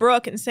talking to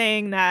Brooke and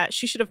saying that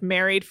she should have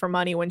married for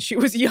money when she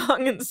was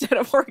young instead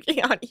of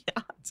working on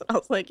yachts. And I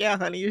was like, yeah,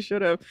 honey, you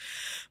should have.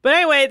 But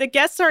anyway, the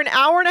guests are an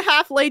hour and a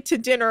half late to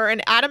dinner,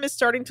 and Adam is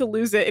starting to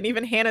lose it. And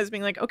even Hannah's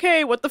being like,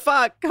 okay, what the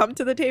fuck? Come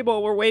to the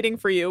table. We're waiting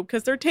for you.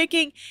 Because they're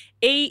taking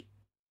 80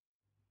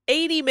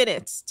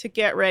 minutes to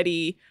get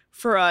ready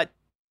for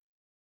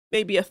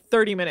maybe a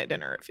 30-minute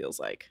dinner, it feels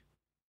like.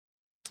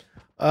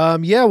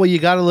 Yeah, well, you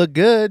got to look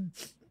good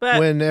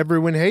But when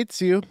everyone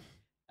hates you.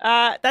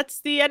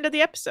 that's the end of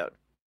the episode.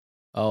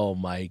 Oh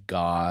my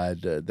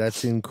God,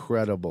 that's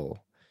incredible.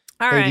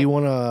 All Hey, right. do you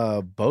want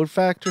a boat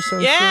fact or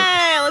something?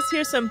 Yeah, let's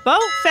hear some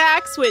boat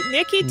facts with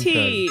Nikki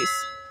Tees.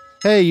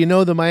 Hey, you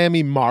know the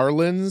Miami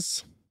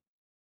Marlins?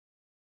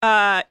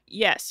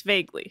 Yes,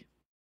 vaguely.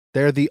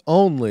 They're the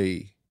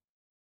only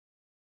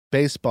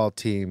baseball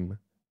team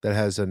that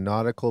has a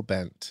nautical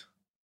bent.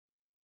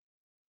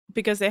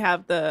 Because they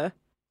have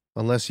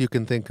Unless you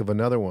can think of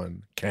another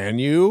one. Can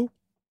you?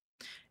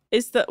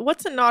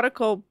 what's a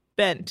nautical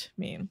bent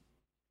mean?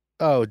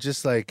 Oh,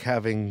 just like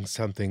having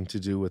something to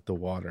do with the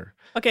water.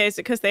 Okay, is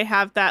it because they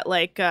have that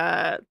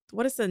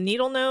what is the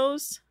needle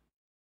nose?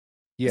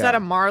 Yeah. Is that a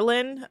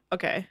marlin?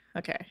 Okay.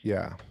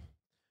 Yeah.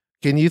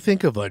 Can you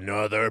think of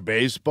another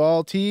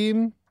baseball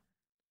team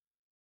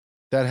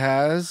that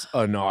has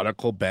a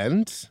nautical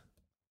bent?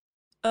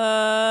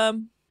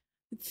 The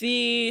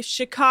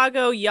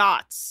Chicago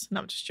Yachts.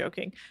 No, I'm just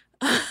joking.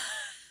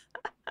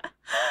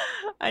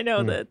 I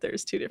know that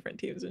there's two different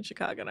teams in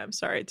Chicago, and I'm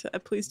sorry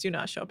please do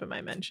not show up in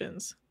my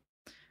mentions.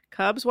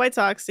 Cubs, White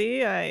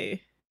Soxy.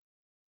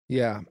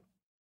 Yeah.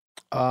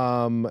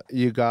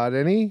 You got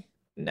any?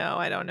 No,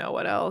 I don't know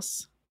what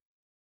else.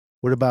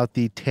 What about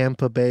the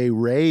Tampa Bay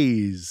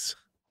Rays?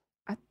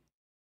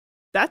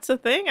 That's a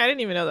thing? I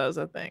didn't even know that was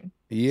a thing.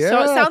 Yeah,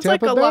 So it sounds Tampa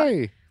like a lot.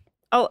 Bay.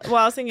 Oh, well,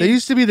 I was thinking. They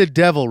used to be the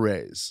Devil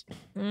Rays.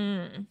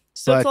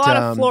 So it's a but, lot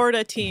of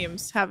Florida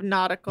teams have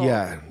nautical.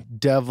 Yeah,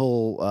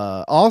 Devil.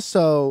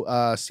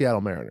 Also,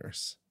 Seattle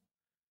Mariners.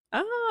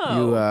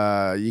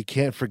 Oh. You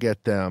can't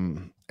forget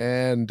them.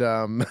 And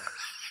I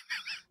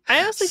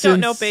honestly don't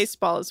know since-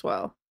 baseball as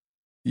well.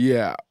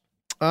 yeah.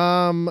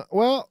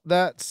 Well,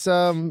 that's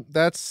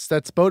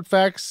boat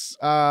facts.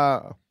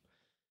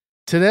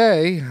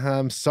 Today,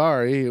 I'm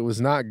sorry, it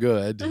was not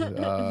good.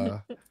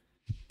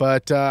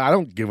 But I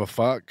don't give a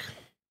fuck.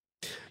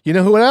 You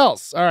know who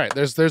else? All right,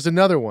 there's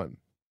another one.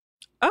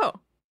 Oh.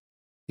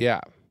 Yeah.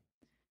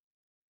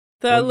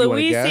 The What, you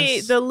wanna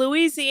guess?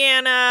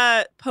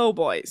 Louisiana Po'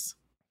 Boys.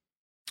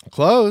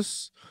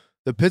 Close.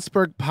 The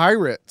Pittsburgh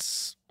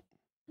Pirates.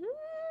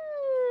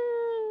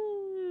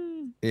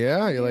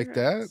 Yeah, you like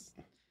that?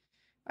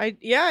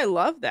 I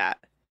love that.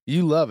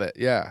 You love it,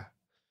 yeah.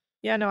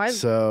 Yeah, no, I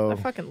So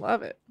fucking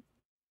love it.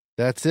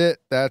 that's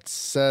it.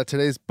 That's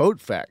today's boat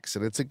facts,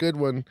 and it's a good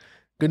one.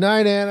 Good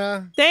night,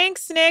 Anna.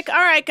 Thanks, Nick. All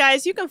right,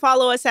 guys, you can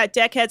follow us at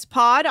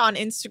DeckheadsPod on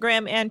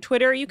Instagram and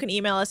Twitter. You can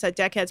email us at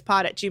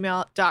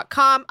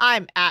deckheadspod@gmail.com.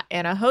 I'm at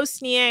Anna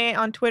Hosnier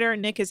on Twitter.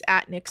 Nick is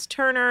at Nick's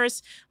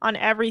Turners on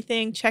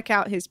everything. Check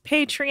out his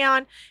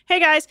Patreon. Hey,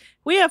 guys,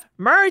 we have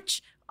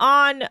merch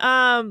on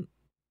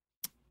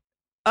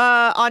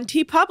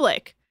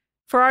TeePublic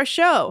for our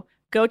show.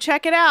 Go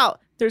check it out.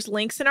 There's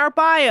links in our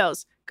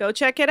bios. Go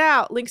check it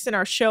out. Links in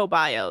our show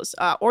bios.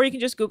 Or you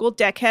can just Google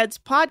Deckheads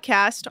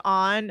Podcast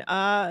on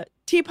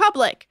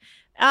TeePublic.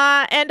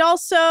 And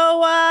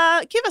also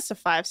give us a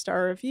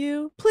 5-star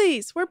review.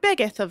 Please, we're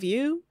beggeth of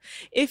you.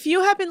 If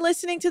you have been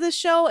listening to the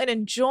show and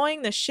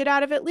enjoying the shit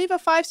out of it, leave a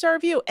 5-star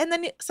review. And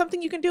then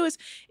something you can do is,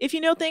 if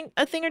you know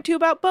a thing or two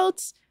about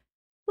boats,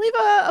 leave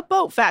a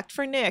boat fact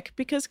for Nick.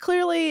 Because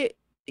clearly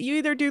you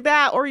either do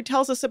that or he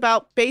tells us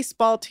about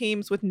baseball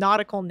teams with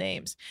nautical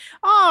names.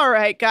 All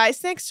right, guys.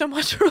 Thanks so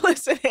much for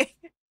listening.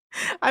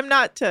 I'm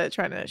not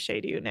trying to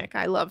shade you, Nick.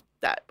 I love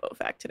that boat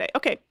fact today.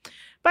 Okay.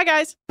 Bye,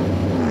 guys.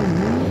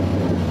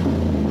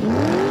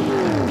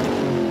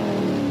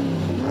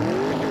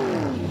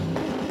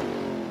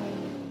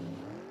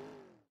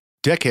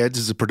 Deckheads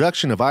is a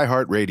production of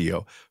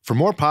iHeartRadio. For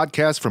more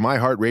podcasts from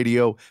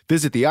iHeartRadio,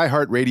 visit the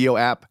iHeartRadio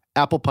app,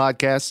 Apple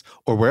Podcasts,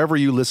 or wherever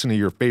you listen to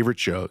your favorite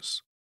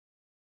shows.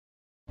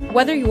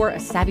 Whether you're a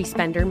savvy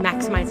spender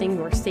maximizing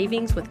your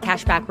savings with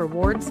cashback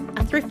rewards,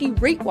 a thrifty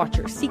rate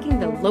watcher seeking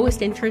the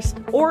lowest interest,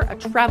 or a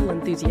travel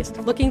enthusiast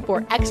looking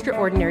for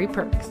extraordinary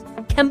perks,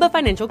 Kemba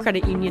Financial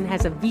Credit Union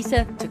has a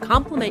visa to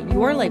complement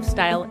your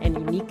lifestyle and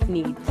unique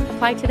needs.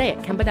 Apply today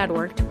at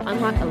Kemba.org to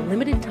unlock a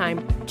limited time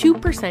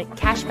 2%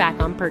 cash back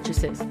on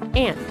purchases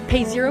and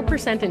pay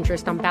 0%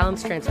 interest on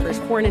balance transfers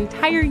for an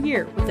entire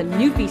year with a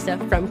new visa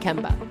from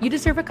Kemba. You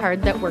deserve a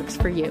card that works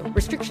for you.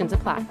 Restrictions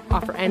apply.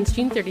 Offer ends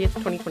June 30th,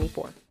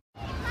 2024.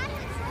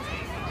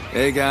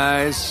 Hey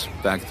guys,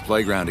 back at the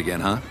playground again,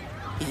 huh?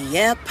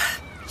 Yep.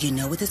 You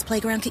know what this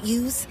playground could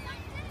use?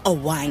 A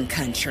wine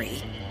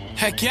country.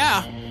 Heck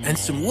yeah, and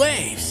some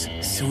waves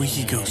so we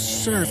could go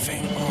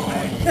surfing.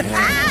 Oh,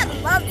 Ah,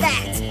 love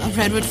that. A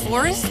redwood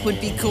forest would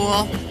be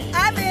cool.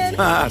 I'm in.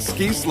 Ah,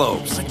 ski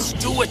slopes. let's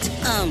do it.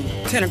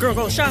 Can a girl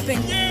go shopping?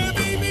 Yeah,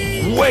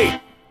 baby.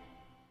 Wait!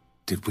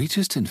 Did we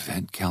just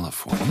invent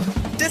California?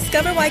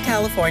 Discover why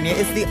California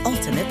is the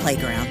ultimate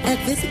playground at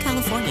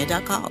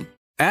visitcalifornia.com.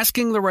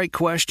 Asking the right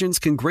questions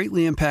can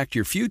greatly impact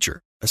your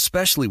future,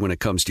 especially when it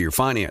comes to your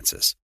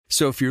finances.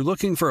 So if you're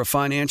looking for a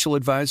financial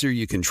advisor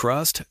you can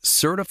trust,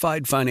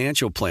 certified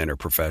financial planner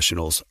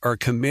professionals are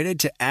committed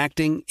to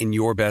acting in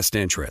your best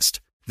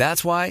interest.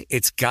 That's why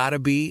it's got to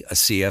be a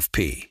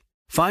CFP.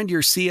 Find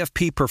your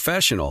CFP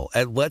professional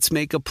at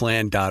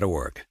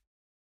letsmakeaplan.org.